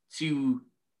try to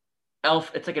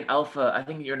alpha. It's like an alpha. I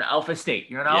think you're in an alpha state.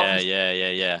 You're in an alpha. Yeah, State, yeah, yeah,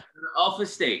 yeah. you're in an alpha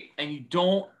state, and you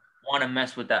don't want to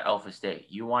mess with that alpha state.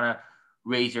 You want to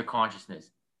raise your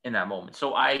consciousness in that moment.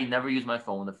 So I never use my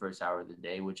phone the first hour of the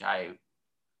day, which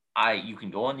you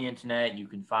can go on the internet, you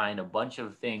can find a bunch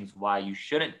of things why you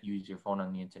shouldn't use your phone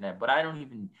on the internet, but I don't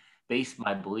even base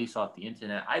my beliefs off the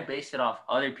internet. I base it off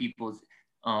other people's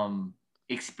um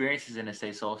experiences in a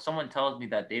say. So if someone tells me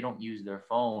that they don't use their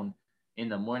phone in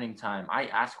the morning time, I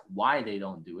ask why they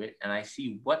don't do it and I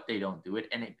see what they don't do it.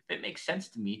 And if it makes sense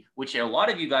to me, which a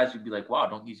lot of you guys would be like, wow,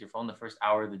 don't use your phone the first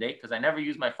hour of the day. Because I never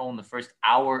use my phone the first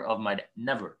hour of my day.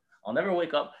 Never. I'll never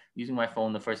wake up using my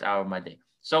phone the first hour of my day.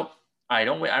 So I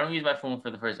don't use my phone for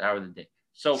the first hour of the day.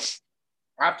 So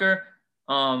after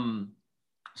as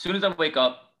soon as I wake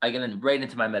up, I get right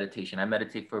into my meditation. I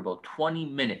meditate for about 20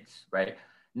 minutes, right?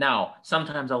 Now,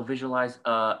 sometimes I'll visualize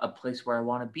a place where I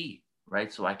want to be,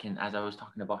 right? So I can, as I was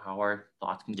talking about how our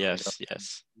thoughts can create a Yes,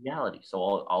 yes. reality.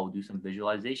 So I'll do some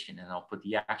visualization and I'll put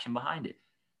the action behind it.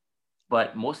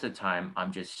 But most of the time,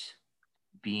 I'm just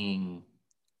being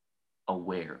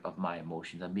aware of my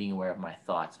emotions. I'm being aware of my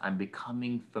thoughts. I'm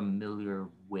becoming familiar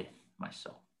with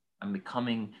myself. I'm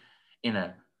becoming in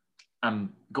a,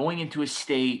 I'm going into a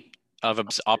state Of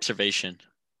observation.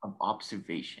 of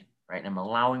observation, right? I'm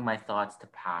allowing my thoughts to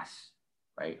pass,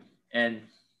 right? And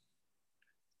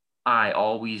I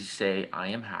always say, I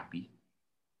am happy.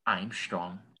 I am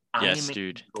strong. I Yes, am in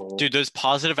dude. control. Dude, those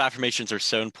positive affirmations are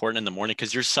so important in the morning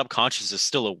because your subconscious is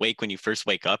still awake when you first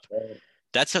wake up.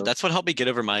 That's what helped me get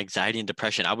over my anxiety and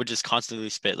depression. I would just constantly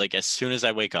spit like as soon as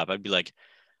I wake up, I'd be like,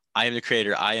 I am the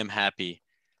creator, I am happy,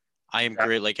 I am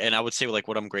great. Like, and I would say like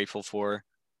what I'm grateful for.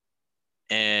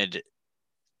 And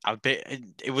I would be,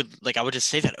 it would like I would just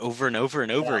say that over and over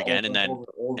and Yeah, over again, over and over and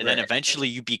and over, then and eventually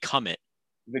you become it.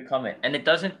 you become it. And it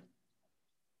doesn't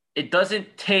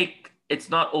take, it's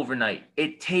not overnight.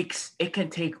 It can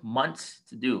take months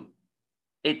to do.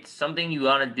 It's something you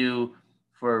want to do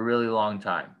for a really long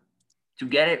time to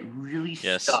get it really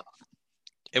Yes. stuck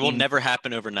It will in. never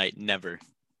happen overnight. Never.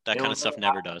 That It kind will of stuff never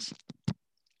never happen. does.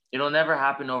 It'll never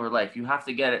happen over life. You have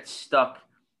to get it stuck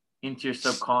into your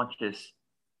subconscious,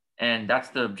 and that's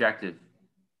the objective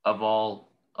of all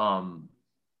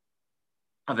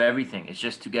of everything. It's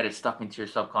just to get it stuck into your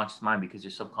subconscious mind, because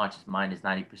your subconscious mind is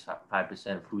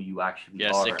 95% of who you actually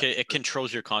Yes, are. it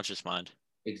controls your conscious mind.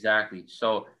 Exactly.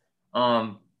 So,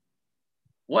 um,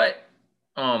 what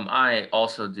I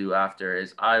also do after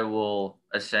is I will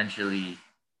essentially,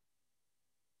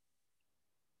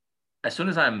 as soon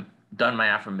as I'm done my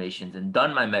affirmations and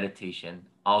done my meditation,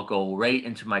 I'll go right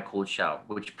into my cold shower,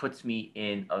 which puts me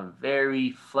in a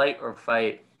very flight or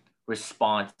fight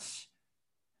response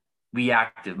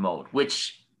reactive mode,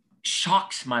 which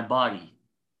shocks my body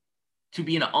to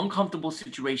be in an uncomfortable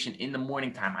situation in the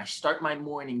morning time. I start my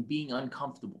morning being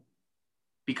uncomfortable,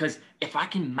 because if I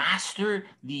can master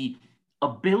the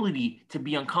ability to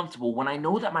be uncomfortable when I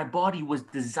know that my body was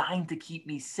designed to keep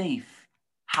me safe,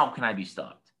 how can I be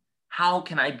stopped? How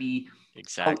can I be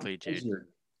Exactly, dude. outmeasured?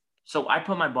 So I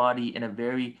put my body in a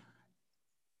very,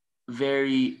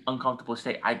 very uncomfortable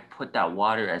state. I put that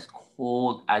water as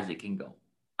cold as it can go.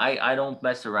 I don't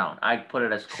mess around. I put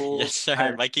it as Yes, cold sir.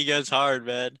 as, Mikey goes hard,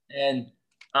 man. and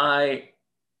I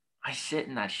I sit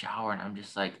in that shower and I'm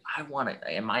just like, I want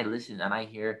to. Am I listening? And I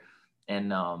hear,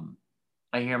 and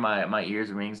I hear my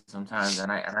ears ring sometimes,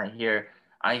 and I hear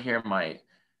my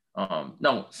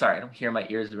no, sorry, I don't hear my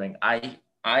ears ring.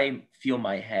 I feel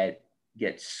my head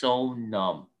get so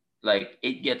numb, like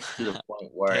it gets to the point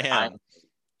where Damn.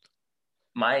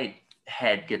 my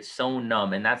head gets so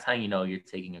numb, and that's how you know you're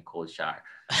taking a cold shower,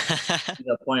 to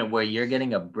the point where you're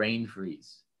getting a brain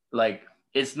freeze. Like,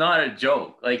 it's not a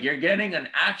joke. Like, you're getting an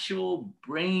actual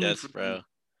brain Yes, freeze. bro.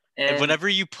 And And whenever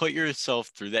you put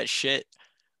yourself through that shit,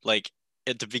 like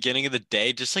at the beginning of the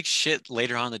day, just like shit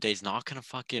later on in the day is not gonna it's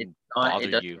fucking not, it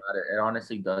bother doesn't you. matter. It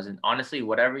honestly doesn't. Honestly,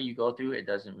 whatever you go through, it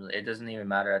doesn't even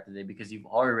matter at the day, because you've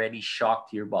already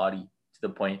shocked your body to the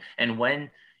point. And when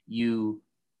you,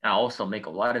 I also make a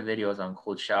lot of videos on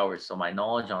cold showers. So my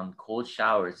knowledge on cold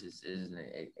showers is an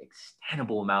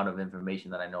extendable amount of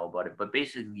information that I know about it. But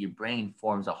basically, your brain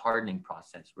forms a hardening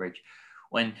process, Rich.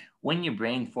 When your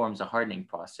brain forms a hardening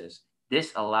process,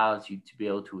 this allows you to be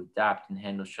able to adapt and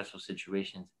handle stressful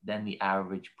situations than the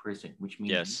average person, which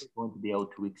means Yes. you're going to be able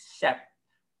to accept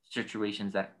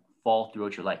situations that fall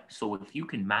throughout your life. So if you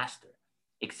can master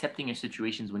accepting your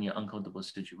situations when you're uncomfortable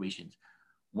situations,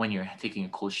 when you're taking a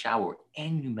cold shower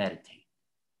and you meditate,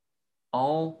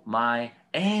 oh my,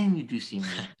 and you do see me,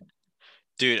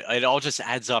 Dude, it all just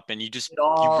adds up and it you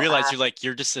all realize adds.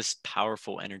 you're just this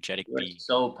powerful, energetic You're being.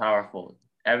 so powerful.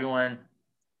 Everyone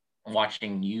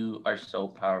watching, you are so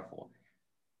powerful.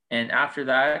 And after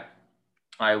that,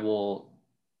 I will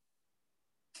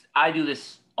I do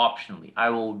this optionally. I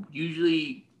will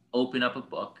usually open up a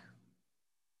book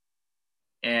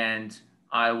and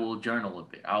I will journal a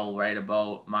bit. I'll write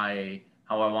about my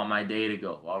how I want my day to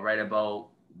go. I'll write about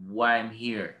why I'm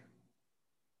here,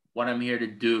 what I'm here to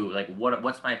do, like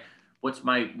what's my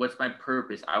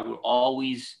purpose. I will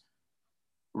always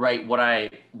write what I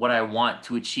want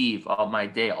to achieve of my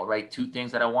day. I'll write two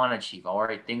things that I want to achieve. I'll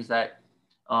write things that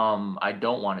I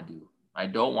don't want to do. I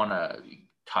don't want to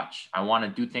touch. I want to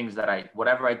do things that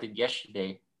whatever I did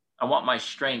yesterday, I want my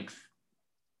strength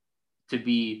to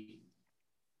be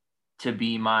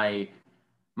my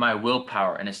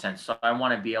willpower in a sense. So I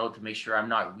want to be able to make sure I'm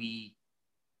not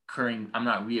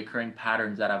reoccurring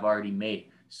patterns that I've already made.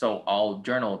 So I'll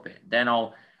journal a bit. Then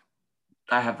I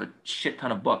have a shit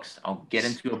ton of books. I'll get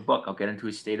into a book. I'll get into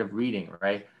a state of reading,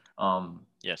 right?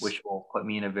 Yes. Which will put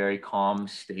me in a very calm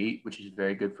state, which is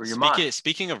very good for your mind.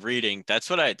 Speaking of reading, that's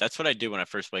what I do when I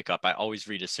first wake up. I always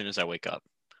read as soon as I wake up.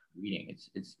 Reading,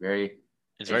 it's very,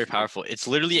 It's very it's powerful. It's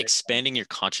literally very expanding your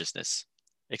consciousness,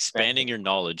 expensive. expanding your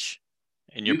knowledge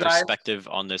and your You guys, perspective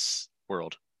on this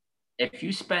world. if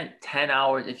you spent 10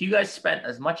 hours, if you guys spent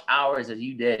as much hours as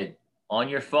you did on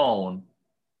your phone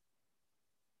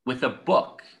with a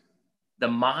book, the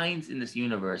minds in this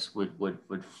universe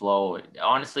would flow.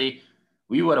 Honestly,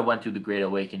 we would have went through the Great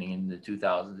Awakening in the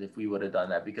 2000s if we would have done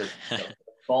that, because the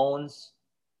phones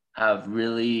have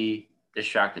really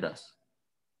distracted us.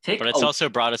 But it's also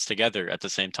brought us together at the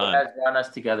same It time. has brought us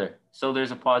together. So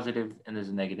there's a positive and there's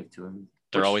a negative to it.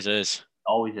 There always is.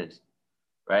 Always is,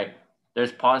 right?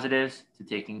 There's positives to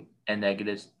taking and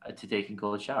negatives to taking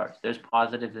cold showers. There's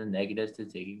positives and negatives to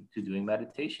doing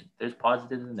meditation. There's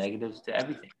positives and negatives to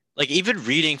everything. Like even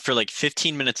reading for like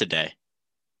 15 minutes a day.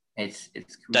 It's crucial.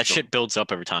 That shit builds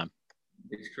up over time.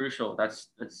 It's crucial. That's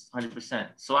 100%.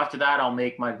 So after that, I'll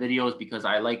make my videos because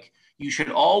you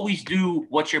should always do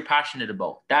what you're passionate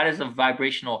about. That is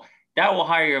that will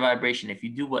higher your vibration if you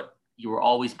do what you were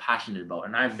always passionate about.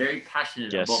 And I'm very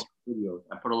passionate about videos.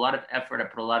 I put a lot of effort. I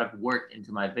put a lot of work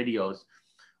into my videos.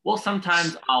 Well,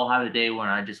 sometimes I'll have a day when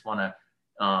I just want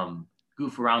to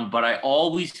goof around, but I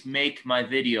always make my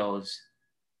videos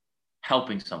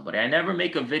helping somebody. I never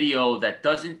make a video that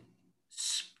doesn't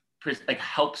like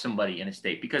help somebody in a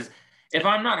state, because if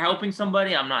I'm not helping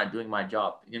somebody, I'm not doing my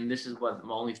job. And this is what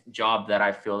my only job that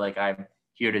I feel like I'm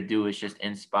here to do is just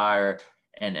inspire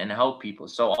and help people.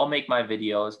 So I'll make my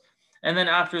videos. And then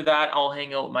after that, I'll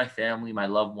hang out with my family, my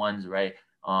loved ones, right?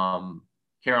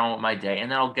 Carry on with my day.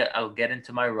 And then I'll get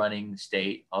into my running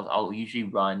state. I'll usually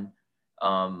run.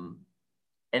 And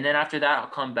then after that, I'll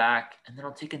come back and then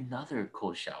I'll take another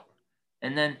cold shower.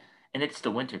 And it's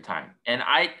the winter time. And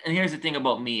here's the thing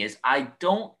about me is I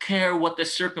don't care what the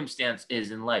circumstance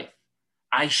is in life.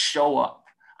 I show up.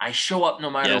 I show up no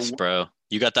matter what. Yes, bro.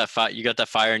 You got that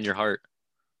fire in your heart.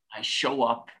 I show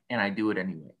up and I do it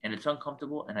anyway. And it's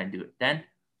uncomfortable and I do it. Then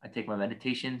I take my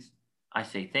meditations. I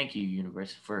say, thank you,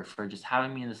 universe, for just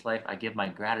having me in this life. I give my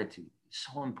gratitude. It's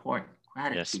so important.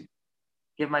 Gratitude. Yes.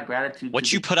 Give my gratitude.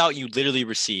 What you put out, you literally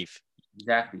receive.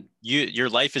 Exactly. Your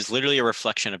life is literally a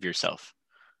reflection of yourself.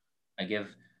 I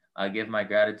give my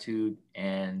gratitude,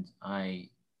 and I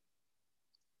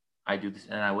do this,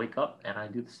 and I wake up and I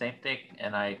do the same thing,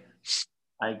 and I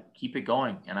keep it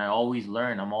going, and I always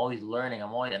learn. I'm always learning.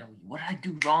 What did I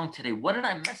do wrong today? What did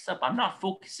I mess up? I'm not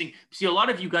focusing. See, a lot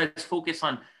of you guys focus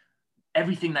on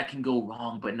everything that can go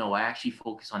wrong, but no, I actually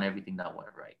focus on everything that went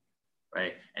right.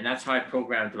 Right. And that's how I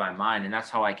programmed my mind, and that's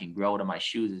how I can grow out of my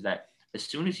shoes, is that as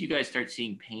soon as you guys start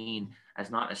seeing pain as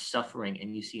not as suffering,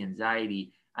 and you see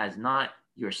anxiety as not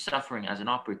your suffering as an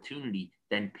opportunity,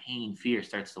 then pain, fear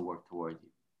starts to work towards you.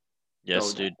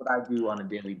 Yes, so dude. That's what I do on a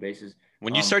daily basis.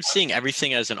 When you start seeing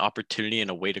everything as an opportunity and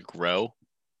a way to grow,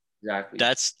 exactly,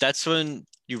 that's when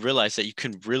you realize that you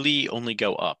can really only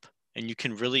go up, and you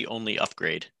can really only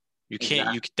upgrade. You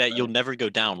can't, you'll never go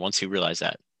down once you realize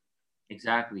that.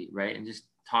 Exactly, right? And just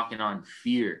talking on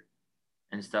fear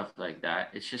and stuff like that,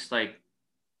 it's just like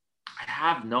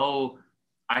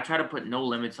I try to put no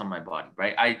limits on my body,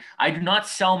 right? I do not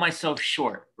sell myself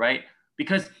short, right?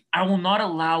 Because I will not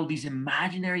allow these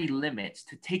imaginary limits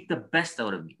to take the best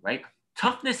out of me, right?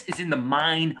 Toughness is in the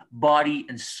mind, body,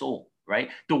 and soul, right?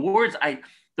 The words I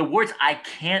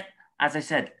can't, as I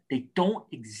said, they don't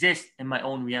exist in my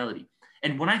own reality.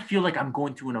 And when I feel like I'm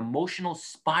going through an emotional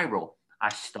spiral, I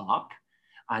stop,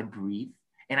 I breathe,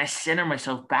 and I center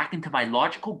myself back into my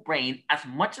logical brain as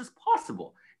much as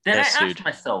possible. Then I ask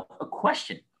myself a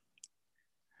question.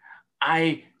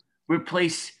 I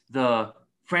replace the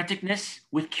franticness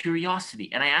with curiosity,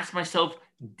 and I ask myself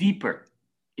deeper,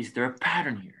 is there a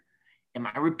pattern here? Am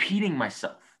I repeating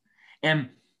myself? Am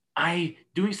I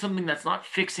doing something that's not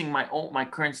fixing my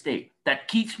current state, that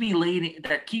keeps me leaning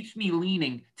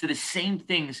to the same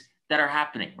things that are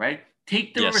happening, right?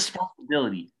 Take the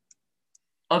responsibility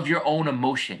of your own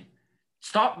emotion.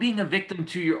 Stop being a victim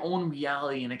to your own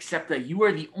reality and accept that you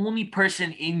are the only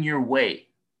person in your way,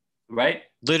 right?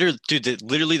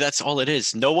 Literally, that's all it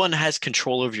is. No one has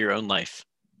control over your own life.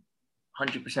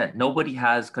 100%. Nobody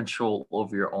has control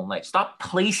over your own life. Stop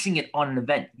placing it on an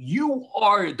event. You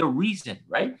are the reason,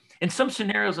 right? In some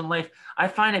scenarios in life, I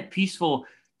find it peaceful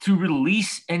to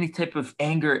release any type of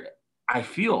anger I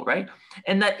feel, right?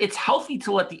 And that it's healthy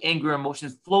to let the anger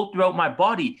emotions flow throughout my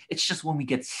body. It's just when we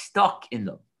get stuck in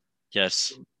them.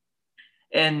 Yes.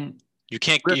 And you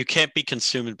can't be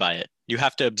consumed by it. You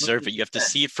have to observe 100%. It. You have to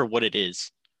see it for what it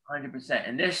is. 100%.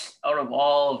 And this, out of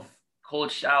all of cold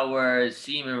showers,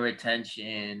 semen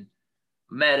retention,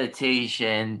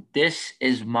 meditation, this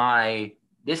is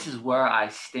where I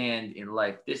stand in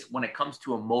life. When it comes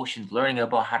to emotions, learning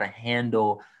about how to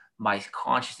handle my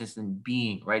consciousness and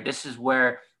being, right? This is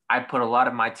where I put a lot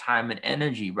of my time and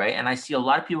energy, right? And I see a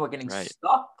lot of people are getting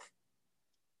stuck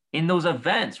in those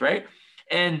events, right?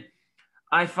 And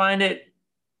I find it,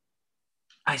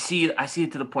 I see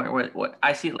it to the point where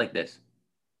I see it like this.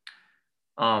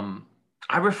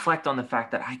 I reflect on the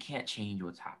fact that I can't change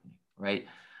what's happening, right?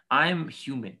 I'm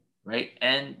human, right?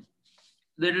 And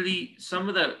literally some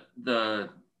of the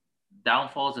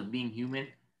downfalls of being human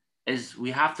is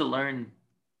we have to learn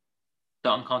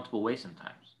the uncomfortable way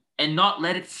sometimes and not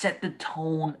let it set the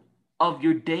tone of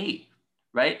your day,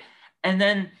 right? And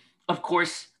then of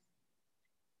course,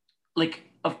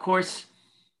 of course,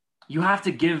 you have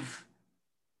to give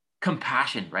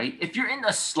compassion, right? If you're in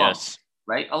a slump, Yes.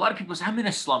 right? A lot of people say, I'm in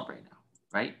a slump right now,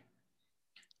 right?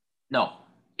 No.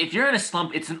 If you're in a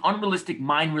slump, it's an unrealistic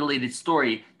mind related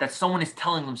story that someone is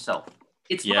telling themselves.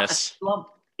 It's not a Yes. slump,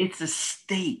 it's a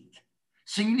state.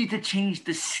 So you need to change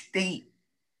the state.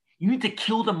 You need to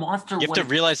kill the monster You have when to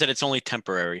it's realize that it's only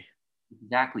temporary.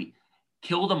 exactly.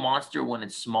 Kill the monster when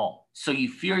it's small. So you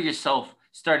fear yourself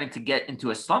starting to get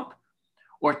into a slump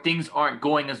or things aren't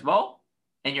going as well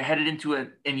and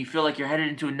you feel like you're headed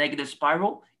into a negative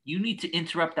spiral. You need to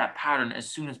interrupt that pattern as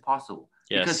soon as possible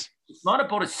because Yes. it's not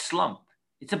about a slump.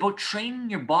 It's about training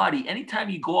your body. Anytime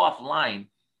you go offline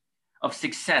of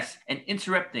success and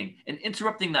interrupting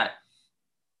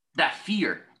that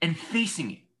fear and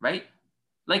facing it, right?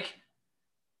 Like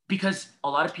because a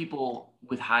lot of people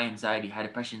with high anxiety, high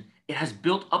depression, it has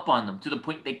built up on them to the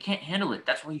point they can't handle it.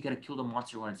 That's why you got to kill the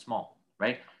monster when it's small,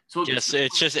 right? So if Yes,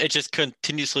 it just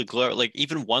continuously grow. Like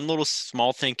even one little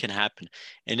small thing can happen,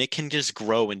 and it can just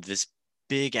grow into this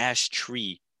big ass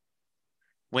tree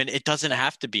when it doesn't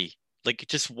have to be. Like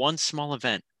just one small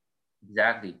event.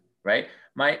 exactly, right?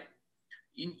 My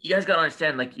you guys got to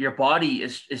understand like your body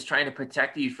is trying to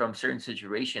protect you from certain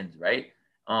situations, right?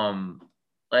 Um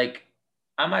like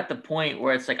I'm at the point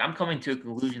where it's like I'm coming to a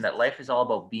conclusion that life is all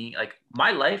about being like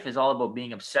my life is all about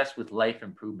being obsessed with life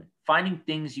improvement. Finding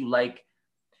things you like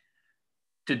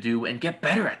to do and get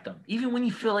better at them. Even when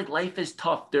you feel like life is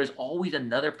tough, there's always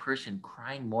another person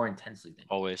crying more intensely than you.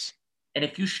 Always. And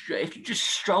if you just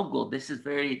struggle, this is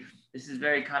very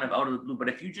kind of out of the blue, but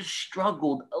if you just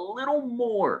struggled a little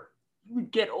more, you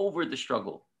would get over the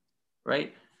struggle,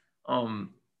 right?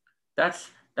 Um, that's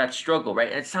that struggle, right?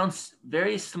 And it sounds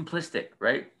very simplistic,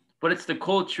 right? But it's the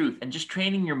cold truth. And just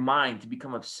training your mind to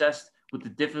become obsessed with the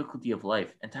difficulty of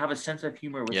life and to have a sense of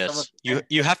humor with some of Yes.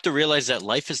 You have to realize that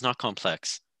life is not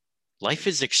complex. Life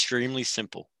is extremely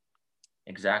simple,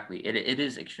 exactly. It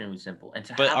is extremely simple. And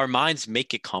to but have our minds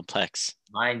make it complex.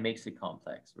 mind makes it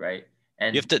complex, right?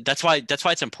 You have And to that's why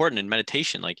it's important in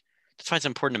meditation. Like that's why it's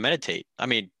important to meditate. I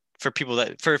mean, for people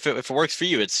that for if it works for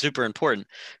you, it's super important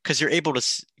because you're able to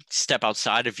step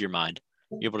outside of your mind.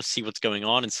 You're able to see what's going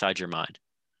on inside your mind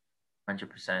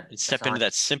 100%. and That's step into a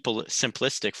that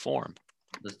simplistic form.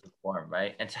 holistic form,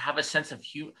 right? And to have a sense of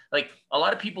humor, like a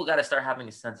lot of people got to start having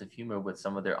a sense of humor with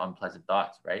some of their unpleasant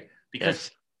thoughts, right? Because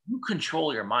Yes. you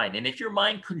control your mind, and if your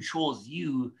mind controls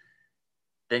you,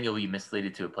 then you'll be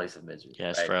misled to a place of misery,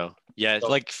 Yes, right? bro. Yeah, So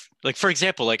like for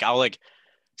example, like I'll like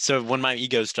so when my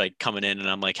ego's like coming in and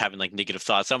I'm like having like negative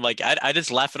thoughts, I'm like I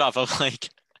just laugh it off. I'm like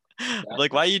I'm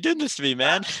like, exactly, why are you doing this to me,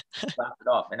 man? laugh it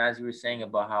off. And as you were saying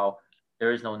about how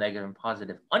there is no negative and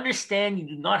positive, understand you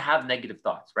do not have negative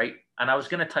thoughts, right? And I was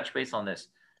going to touch base on this,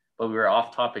 but we were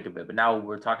off topic a bit. But now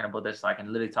we're talking about this, so I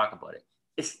can literally talk about it.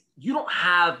 It's you don't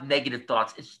have negative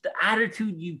thoughts. It's the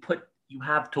attitude you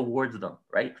have towards them,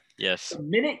 right? Yes. The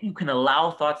minute you can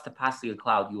allow thoughts to pass like a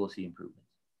cloud, you will see improvements.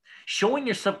 Showing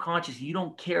your subconscious you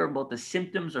don't care about the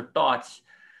symptoms or thoughts,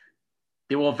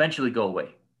 they will eventually go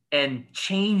away and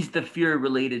change the fear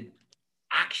related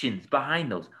actions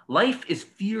behind those. Life is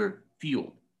fear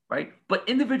fueled, right? But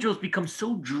individuals become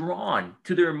so drawn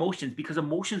to their emotions because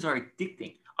emotions are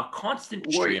addicting. A constant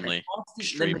worry and a Extremely. constant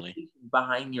Extremely. limitation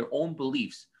behind your own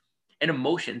beliefs and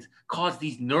emotions cause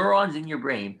these neurons in your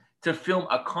brain to film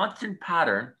a constant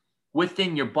pattern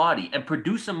within your body and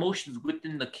produce emotions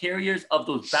within the carriers of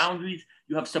those boundaries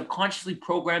you have subconsciously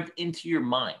programmed into your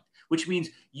mind, which means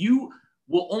you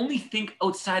will only think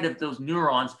outside of those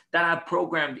neurons that have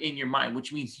programmed in your mind,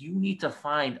 which means you need to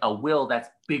find a will that's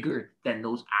bigger than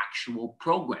those actual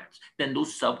programs, than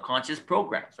those subconscious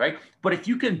programs, right? But if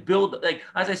you can build, like,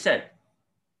 as I said,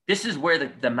 this is where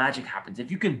the magic happens.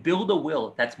 If you can build a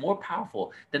will that's more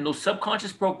powerful than those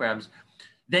subconscious programs,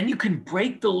 then you can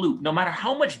break the loop no matter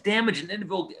how much damage an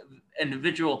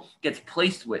individual gets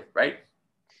placed with, right?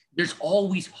 There's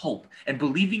always hope. And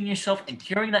believing in yourself and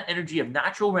carrying that energy of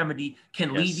natural remedy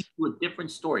can lead you Yes. to a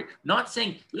different story. Not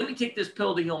saying, let me take this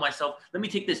pill to heal myself. Let me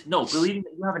take this. No, believing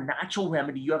that you have a natural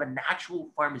remedy, you have a natural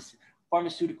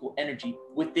pharmaceutical energy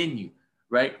within you,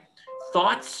 right?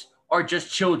 Thoughts are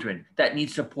just children that need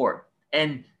support.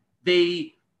 And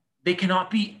they they cannot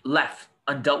be left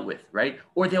undealt with, right?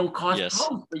 Or they will cause Yes.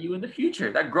 problems for you in the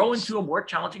future that grow into more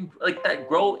challenging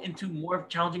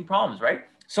problems, right?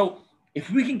 So If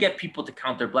we can get people to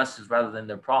count their blessings rather than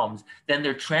their problems, then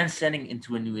they're transcending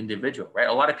into a new individual, right?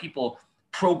 A lot of people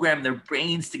program their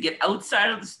brains to get outside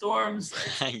of the storms,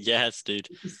 Yes, dude.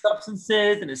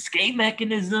 substances and escape You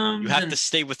mechanisms, have to and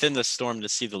stay within the storm to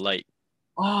see the light.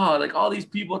 like all these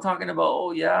people talking about,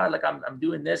 oh yeah, like I'm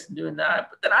doing this and doing that,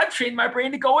 but then I've trained my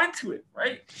brain to go into it,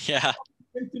 right? Yeah.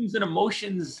 Symptoms and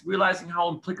emotions, realizing how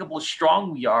implicable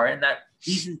strong we are, and that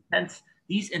these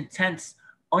intense,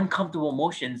 uncomfortable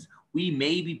emotions we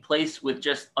may be placed with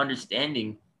just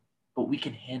understanding, but we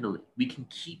can handle it. We can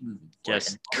keep moving forward.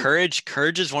 Yes.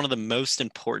 Courage is one of the most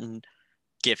important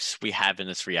gifts we have in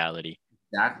this reality.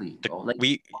 Exactly, The, bro. Like,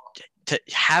 we to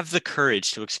have the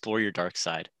courage to explore your dark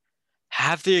side.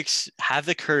 Have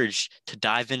the courage to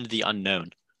dive into the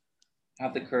unknown.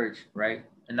 have the courage, right?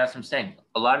 And that's what I'm saying.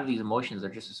 A lot of these emotions are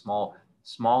just a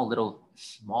small little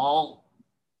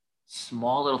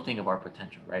thing of our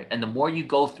potential, right? And the more you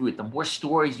go through it, the more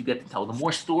stories you get to tell, the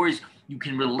more stories you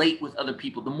can relate with other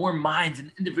people, the more minds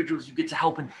and individuals you get to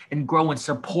help and grow and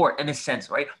support in a sense,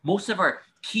 right? Most of our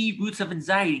key roots of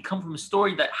anxiety come from a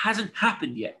story that hasn't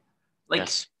happened yet. Like,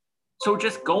 Yes.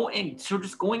 just going into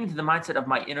the mindset of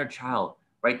my inner child,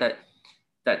 right?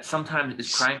 That sometimes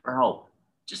is crying for help.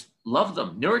 Just love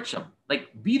them, nourish them, like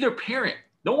be their parent.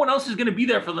 No one else is going to be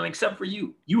there for them except for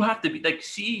you. You have to be like,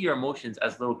 see your emotions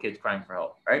as little kids crying for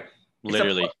help, right?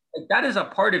 Literally. Like, that is a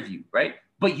part of you, right?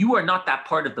 But you are not that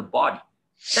part of the body.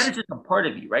 That is just a part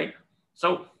of you, right?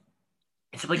 So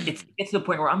it's like it's to the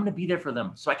point where I'm going to be there for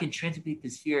them, so I can translate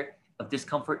this fear of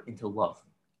discomfort into love,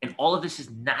 and all of this is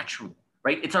natural,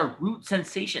 right? It's our root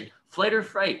sensation, flight or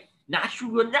fright.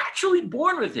 We're naturally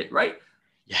born with it, right?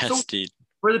 So Yes, dude.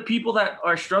 for the people that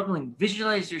are struggling,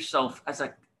 visualize yourself as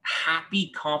a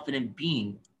happy, confident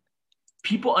being.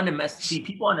 People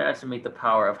underestimate the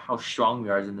power of how strong we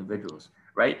are as individuals,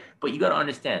 right? But you got to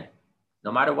understand,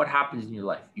 no matter what happens in your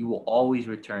life, you will always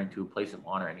return to a place of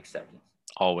honor and acceptance.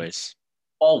 Always.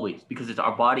 Always, because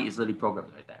our body is literally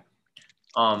programmed like that.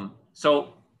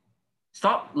 So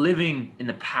stop living in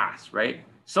the past, right?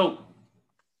 So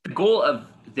the goal of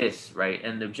this, right,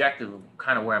 and the objective of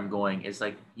kind of where I'm going is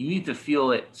like, you need to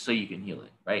feel it so you can heal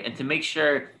it, right? And to make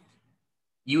sure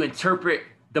you interpret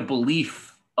the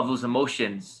belief of those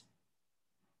emotions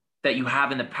that you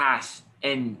have in the past.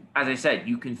 And as I said,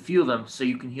 you can feel them so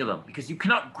you can heal them, because you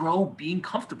cannot grow being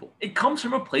comfortable. It comes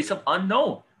from a place of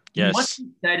unknown. You must Yes.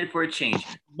 be excited for a change.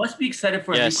 You must be excited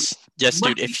for a new. Yes. Yes, You must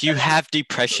dude. be If you excited. have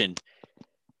depression,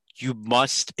 you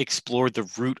must explore the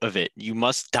root of it. You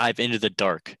must dive into the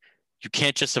dark. You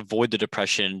can't just avoid the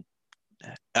depression.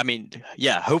 I mean,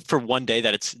 yeah, hope for one day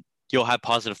that you'll have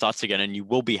positive thoughts again and you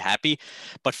will be happy.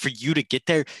 But for you to get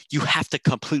there, you have to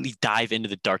completely dive into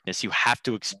the darkness. You have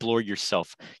to explore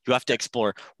yourself. You have to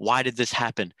explore, why did this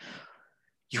happen?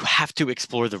 You have to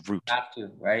explore the root. Have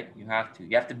to, right? You have to.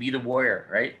 You have to be the warrior,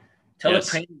 right? Tell the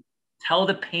Yes. pain, tell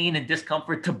the pain and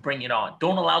discomfort to bring it on.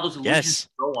 Don't allow those illusions to Yes.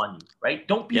 grow on you, right?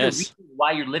 Don't be the Yes. reason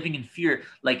why you're living in fear,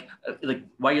 like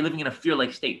why you're living in a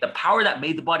fear-like state. The power that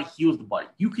made the body heals the body.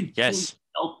 You can heal Yes.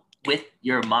 yourself with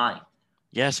your mind.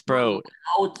 Yes, Don't bro.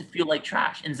 allow it to feel like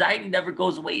trash. Anxiety never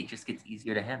goes away. It just gets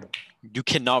easier to handle. You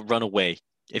cannot run away.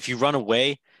 If you run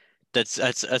away, that's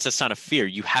a sign of fear.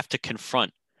 You have to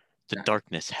confront the Yeah.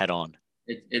 darkness head on.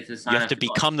 It's a You sign have of to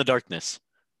become the darkness.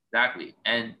 exactly.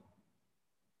 And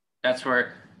that's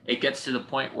where it gets to the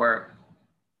point where,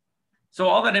 so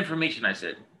all that information I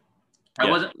said, I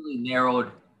Yeah. wasn't really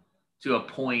narrowed to a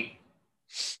point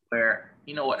where,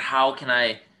 you know what, how can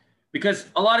I, because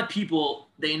a lot of people,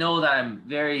 they know that I'm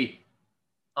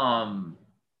um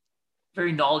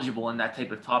very knowledgeable in that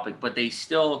type of topic, but they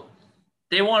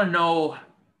want to know,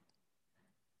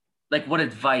 like, what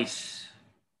advice,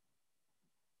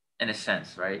 in a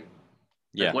sense, right?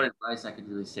 Like, Yeah. what advice I could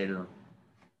really say to them.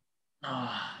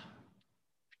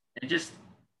 And just,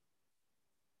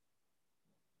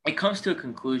 it comes to a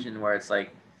conclusion where it's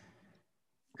like,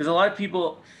 because a lot of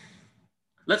people,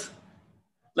 let's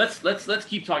let's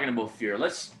keep talking about fear.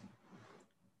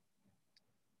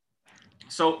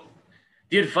 So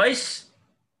the advice.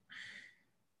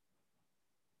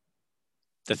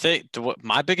 What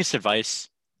my biggest advice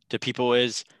to people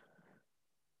is,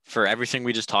 for everything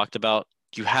we just talked about,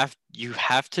 you have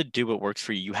to do what works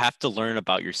for you. You have to learn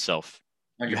about yourself.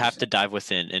 You have 100%. to dive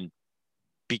within and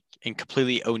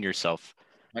completely own yourself.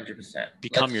 100%.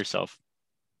 Become yourself.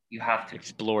 You have to.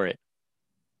 Explore it.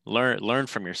 Learn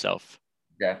from yourself.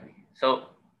 Exactly. So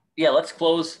yeah, let's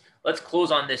close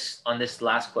on this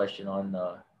last question on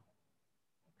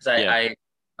because Yeah.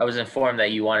 I was informed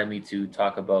that you wanted me to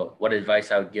talk about what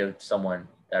advice I would give someone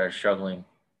that are struggling.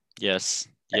 Yes.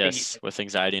 I think Yes, with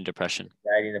anxiety and depression.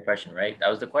 anxiety and depression, right? That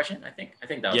was the question. I think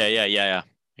that was Yeah.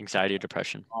 Anxiety or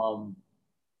depression.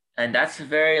 and that's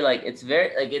very like it's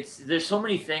very like it's there's so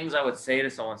many things I would say to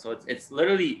someone. So it's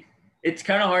literally it's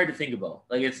kind of hard to think about.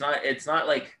 Like it's not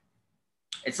like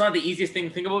it's not the easiest thing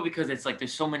to think about because it's like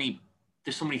there's so many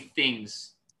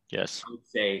things Yes. I would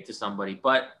say to somebody.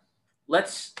 But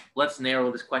let's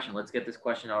narrow this question. Let's get this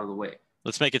question out of the way.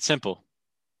 Let's make it simple.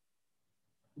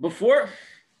 Before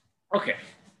okay.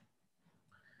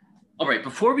 All right,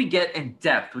 before we get in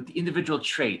depth with the individual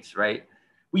traits, right?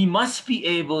 We must be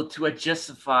able to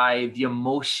justify the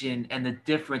emotion and the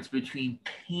difference between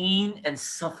pain and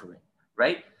suffering,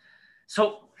 right?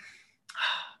 So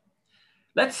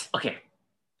okay.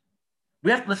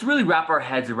 Let's really wrap our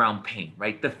heads around pain,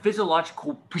 right? The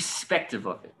physiological perspective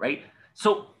of it, right?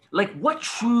 So, like, what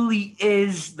truly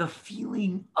is the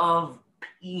feeling of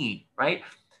pain, right?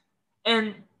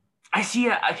 And I see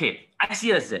it, okay, I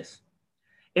see it as this.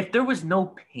 If there was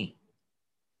no pain,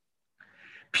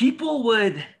 people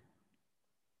would,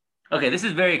 okay, this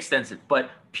is very extensive,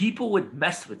 but people would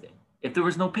mess with it. If there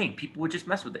was no pain, people would just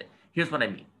mess with it. Here's what I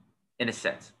mean, in a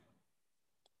sense.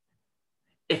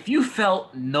 If you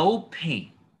felt no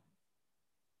pain,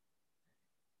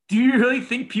 do you really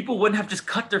think people wouldn't have just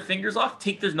cut their fingers off,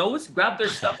 take their nose, grab their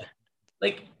stuff?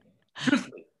 Like,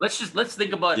 truthfully, let's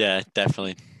think about Yeah,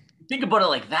 definitely. think about it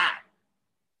like that.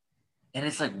 And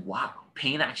it's like, wow,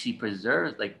 pain actually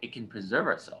preserves, like it can preserve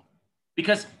ourselves.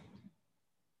 Because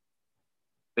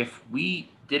if we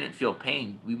didn't feel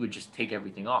pain, we would just take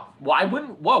everything off. Why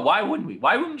wouldn't we?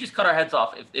 Why wouldn't we just cut our heads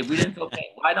off if we didn't feel pain?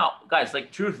 Why not? Guys,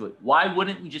 like truthfully, why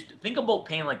wouldn't we just think about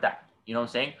pain like that? You know what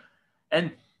I'm saying?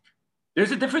 And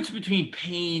there's a difference between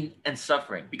pain and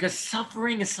suffering because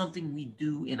suffering is something we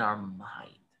do in our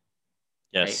mind.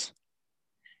 Yes. Right?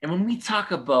 And when we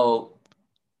talk about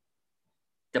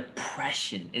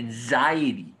depression,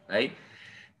 anxiety, right?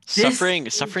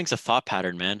 Suffering's a thought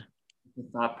pattern, man. It's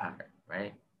a thought pattern,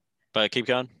 right? But keep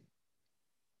going.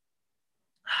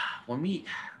 When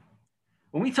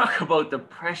we talk about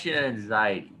depression and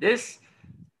anxiety, this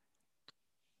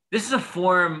is a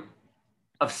form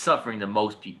of suffering to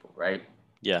most people, right?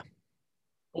 Yeah.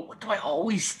 But what do I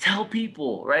always tell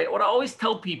people, right? What I always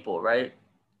tell people, right,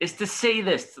 is to say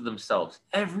this to themselves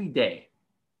every day.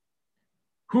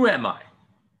 Who am I?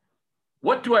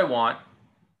 What do I want?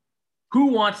 Who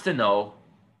wants to know?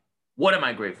 What am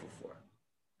I grateful for?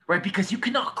 Right? Because you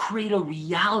cannot create a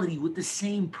reality with the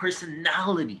same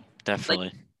personality. Definitely.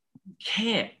 Like, you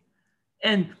can't.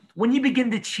 And when you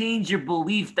begin to change your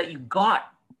belief that you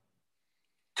got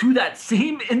to that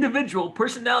same individual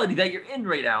personality that you're in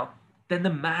right now, then the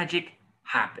magic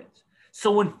happens.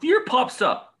 So when fear pops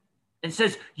up and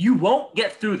says, you won't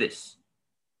get through this,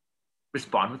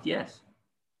 respond with yes.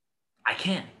 I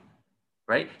can,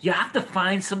 right? You have to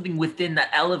find something within that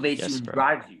elevates you and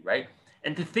drives you, right?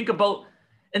 And to think about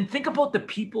the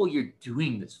people you're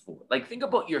doing this for. Like think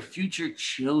about your future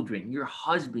children, your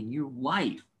husband, your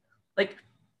wife. Like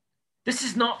this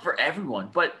is not for everyone,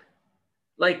 but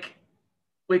like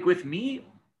with me,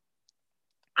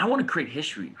 I want to create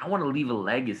history. I want to leave a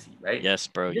legacy, right? Yes,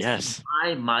 bro. This is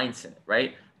my mindset,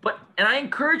 right? But and I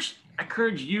encourage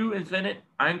you, Infinite.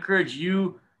 I encourage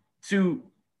you to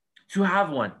have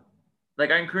one.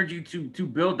 Like I encourage you to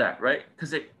build that, right?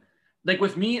 Because it, like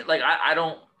with me, like I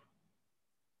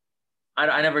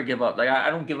never give up. Like I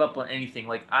don't give up on anything.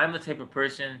 Like I'm the type of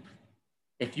person.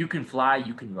 If you can fly,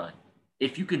 you can run.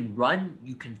 If you can run,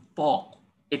 you can fall.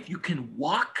 If you can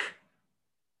walk,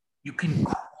 you can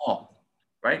crawl,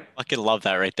 right? Fucking love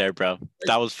that right there, bro.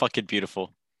 That was fucking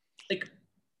beautiful. Like,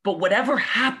 but whatever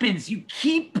happens, you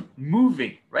keep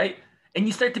moving, right? And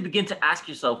you start to begin to ask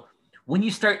yourself, when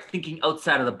you start thinking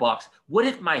outside of the box, what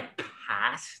if my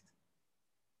past,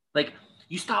 like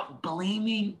you stop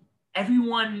blaming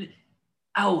everyone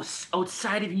else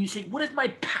outside of you, you say, what if my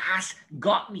past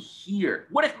got me here?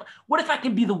 What if I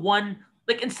can be the one,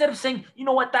 like instead of saying, you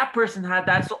know what, that person had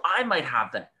that, so I might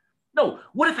have that. No,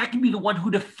 what if I can be the one who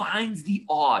defines the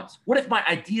odds? What if my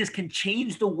ideas can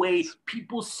change the way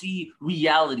people see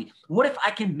reality? What if I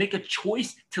can make a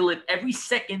choice to live every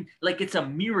second like it's a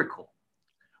miracle?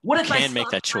 What if I can make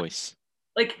that choice?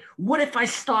 Like, what if I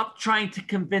stop trying to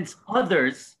convince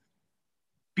others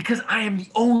because I am the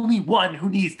only one who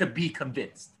needs to be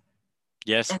convinced?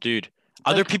 Yes, dude.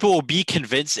 Other people will be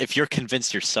convinced if you're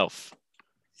convinced yourself.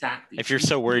 Exactly. If you're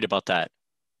so worried about that.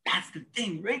 That's the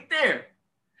thing right there.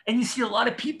 And you see a lot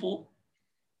of people,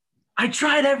 I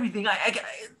tried everything.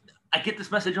 I get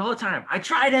this message all the time. I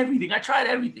tried everything,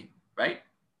 right?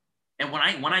 And when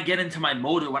I get into my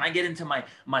motor, when I get into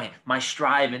my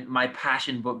strive and my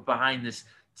passion behind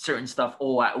certain stuff.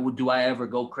 Oh, do I ever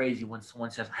go crazy when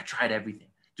someone says I tried everything?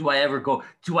 Do I ever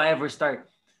start do I ever start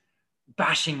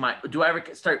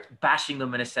bashing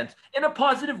them in a sense, in a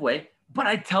positive way? But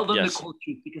I tell them the Yes. cold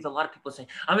truth, because a lot of people say,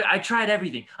 I mean, I tried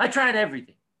everything. I tried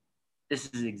everything. This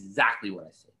is exactly what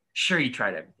I say. Sure, you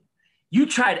tried everything. You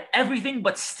tried everything,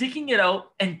 but sticking it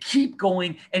out and keep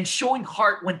going and showing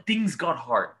heart when things got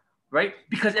hard, right?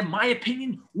 Because in my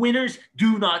opinion, winners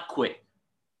do not quit.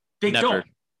 They Never. don't.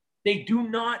 They do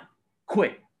not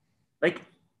quit. Like,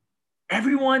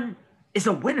 everyone is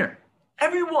a winner.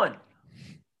 Everyone.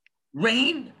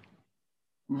 Rain,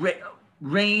 ra-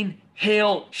 rain,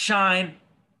 hail, shine.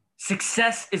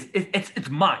 Success is it's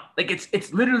mine. Like,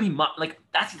 it's literally mine. Like,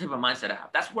 that's the type of mindset I have.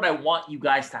 That's what I want you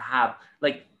guys to have.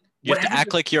 Like, You have to whatever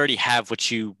act you like you already have what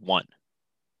you want.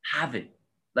 have it.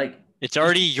 Like, It's you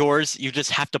already see, yours. You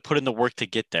just have to put in the work to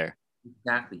get there.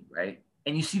 exactly, right?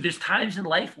 And you see, there's times in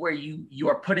life where you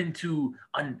are put into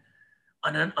an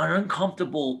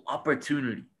uncomfortable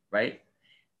opportunity, right?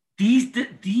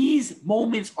 These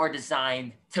moments are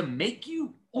designed to make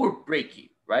you or break you,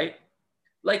 right?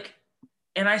 Like,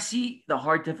 and I see the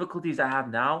hard difficulties I have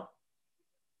now.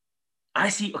 I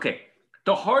see, okay,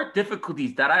 the hard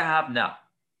difficulties that I have now,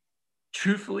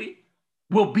 truthfully,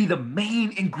 will be the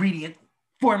main ingredient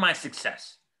for my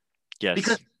success.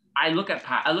 Because Yes. I look at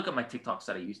my TikToks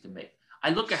that I used to make. I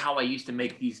look at how I used to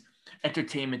make these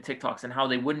entertainment TikToks and how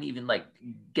they wouldn't even like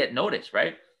get noticed,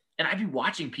 right? And I'd be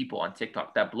watching people on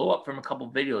TikTok that blow up from a couple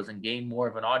videos and gain more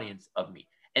of an audience of me.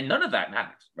 And none of that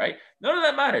matters, right? None of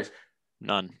that matters.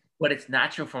 None. But it's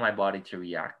natural for my body to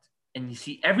react. And you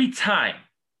see, every time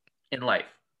in life,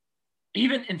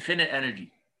 even infinite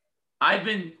energy, I've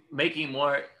been making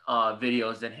more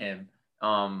videos than him.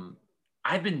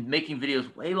 I've been making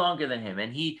videos way longer than him,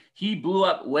 and he blew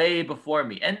up way before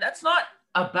me, and that's not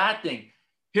a bad thing.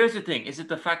 Here's the thing: is it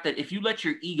the fact that if you let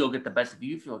your ego get the best of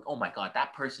you, you feel like, oh my god,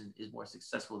 that person is more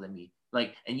successful than me,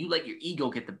 like, and you let your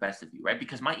ego get the best of you, right?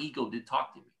 Because my ego did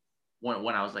talk to me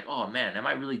when I was like, oh man, am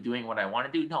I really doing what I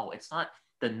want to do? No, it's not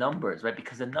the numbers, right?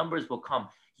 Because the numbers will come.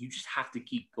 You just have to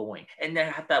keep going and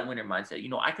then have that winner mindset. You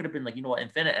know, I could have been like, you know what,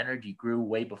 infinite energy grew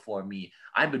way before me.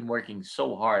 I've been working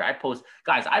so hard. I post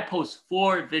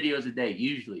 4 videos a day.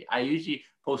 I usually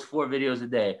post 4 videos a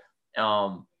day.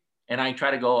 And I try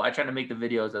to make the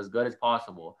videos as good as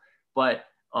possible. But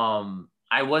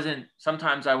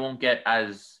sometimes I won't get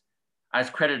as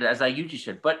credited as I usually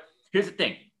should. But here's the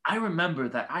thing. I remember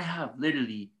that I have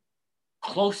literally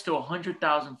close to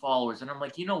 100,000 followers. And I'm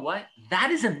like, you know what?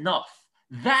 That is enough.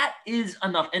 That is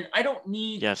enough. And I don't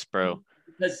need, Yes, bro.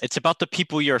 because It's about the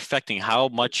people you're affecting, how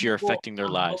much you're people affecting their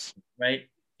I'm lives. helping, right?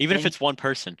 Even if And it's one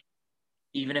person.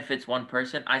 even if it's one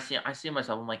person, I see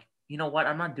myself. I'm like, you know what?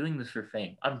 I'm not doing this for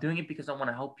fame. I'm doing it because I want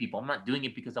to help people. I'm not doing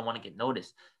it because I want to get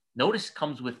noticed. Notice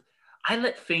comes with, I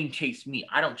let fame chase me.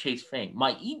 I don't chase fame.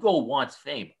 My ego wants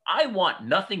fame. I want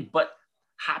nothing but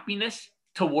happiness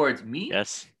towards me.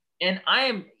 Yes. And I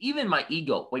am, even my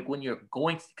ego, like, when you're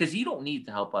going, because you don't need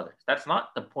to help others. That's not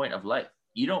the point of life.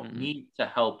 You don't Mm-mm. need to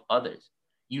help others.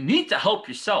 You need to help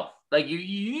yourself. Like, you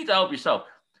need to help yourself.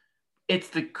 It's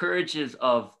the courages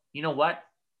of, you know what?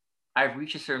 I've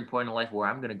reached a certain point in life where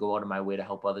I'm going to go out of my way to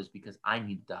help others because I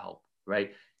need the help,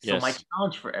 right? So my Yes.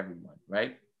 challenge for everyone,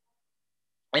 right?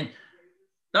 And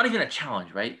not even a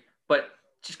challenge, right? But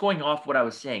just going off what I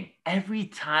was saying, every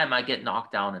time I get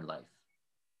knocked down in life,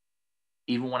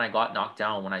 even when I got knocked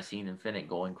down, when I seen Infinite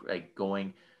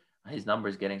going, his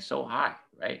numbers getting so high,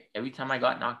 right? Every time I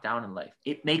got knocked down in life,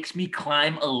 it makes me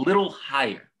climb a little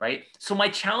higher, right? So my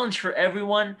challenge for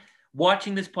everyone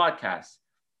watching this podcast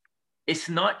is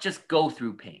to not just go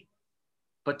through pain,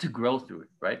 but to grow through it,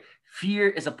 right? Fear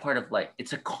is a part of life.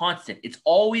 It's a constant. It's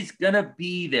always gonna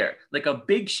be there, like a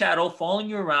big shadow following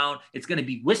you around. It's gonna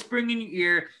be whispering in your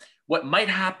ear what might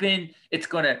happen.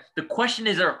 The question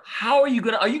is, are you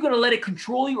gonna let it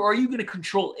control you, or are you gonna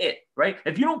control it, right?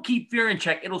 If you don't keep fear in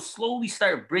check, it'll slowly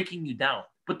start breaking you down.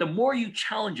 But the more you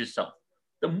challenge yourself,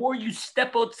 the more you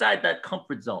step outside that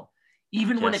comfort zone,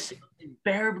 even when it's Yes.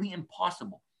 unbearably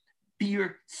impossible,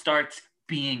 fear starts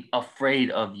being afraid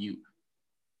of you.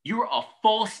 You're a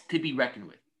force to be reckoned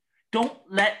with. Don't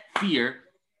let fear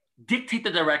dictate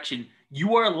the direction.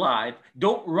 You are alive.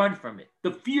 Don't run from it.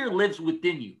 The fear lives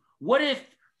within you. What if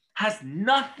has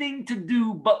nothing to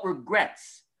do but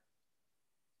regrets?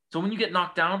 So when you get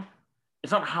knocked down,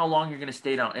 it's not how long you're going to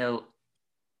stay down.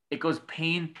 It goes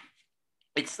pain.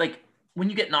 It's like,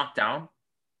 when you get knocked down,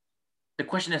 the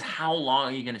question is, how long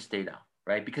are you going to stay down,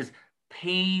 right? Because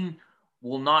pain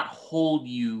will not hold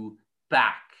you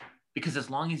back. Because as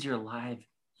long as you're alive,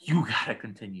 you got to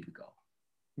continue to go.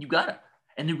 You got to.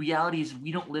 And the reality is,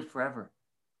 we don't live forever.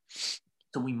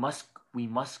 So we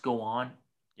must go on,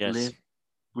 Yes. live,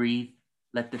 breathe,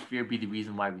 let the fear be the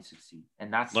reason why we succeed.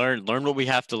 And Learn what we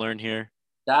have to learn here,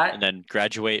 and that then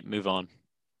graduate, move on.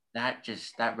 that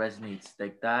resonates.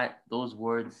 Like that, those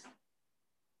words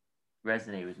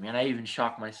resonate with me. And I even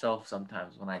shock myself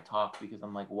sometimes when I talk because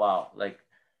I'm like, wow, like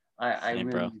I Same,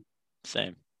 bro. really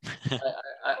Same.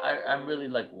 I'm really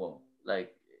like, whoa,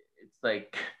 like it's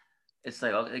like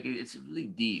like it's really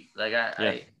deep. Like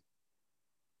Yeah.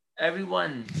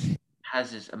 everyone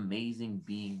has this amazing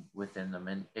being within them,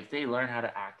 and if they learn how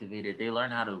to activate it, they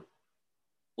learn how to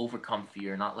overcome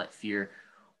fear, not let fear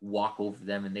walk over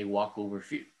them, and they walk over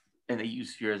fear, and they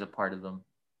use fear as a part of them.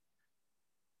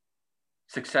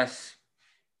 Success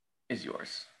is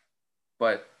yours.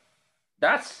 But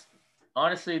that's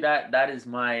honestly that is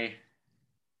my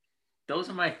those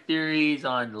are my theories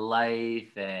on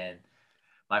life and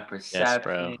my Yes,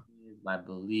 bro. perception, my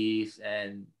beliefs,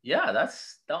 and yeah,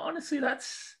 that's honestly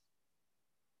that's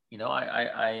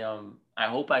I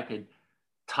hope I could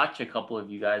touch a couple of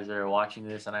you guys that are watching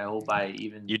this, and I hope I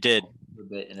even You did. help a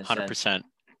bit in a sense. 100%.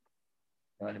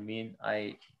 You know what I mean?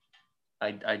 I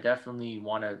definitely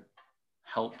want to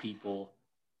help people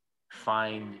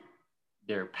find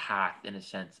their path in a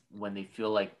sense when they feel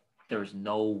like there's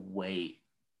no way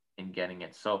in getting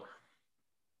it. So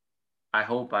I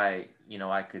hope I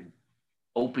could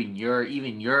open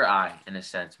your eye in a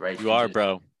sense, right? You To are, just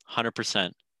bro.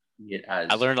 100%. see it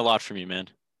I as learned a lot from you, man.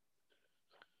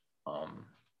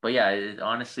 but yeah,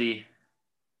 honestly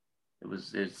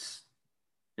it's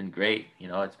been great.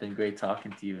 It's been great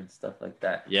talking to you and stuff like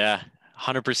that. Yeah,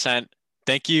 100%.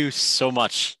 Thank you so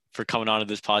much for coming on to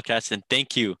this podcast, and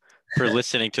thank you for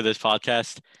listening to this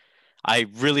podcast. I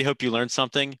really hope you learned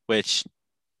something, which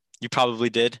you probably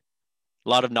did. A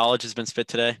lot of knowledge has been spit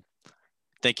today.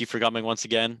 Thank you for coming once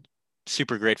again.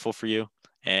 Super grateful for you,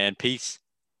 and peace.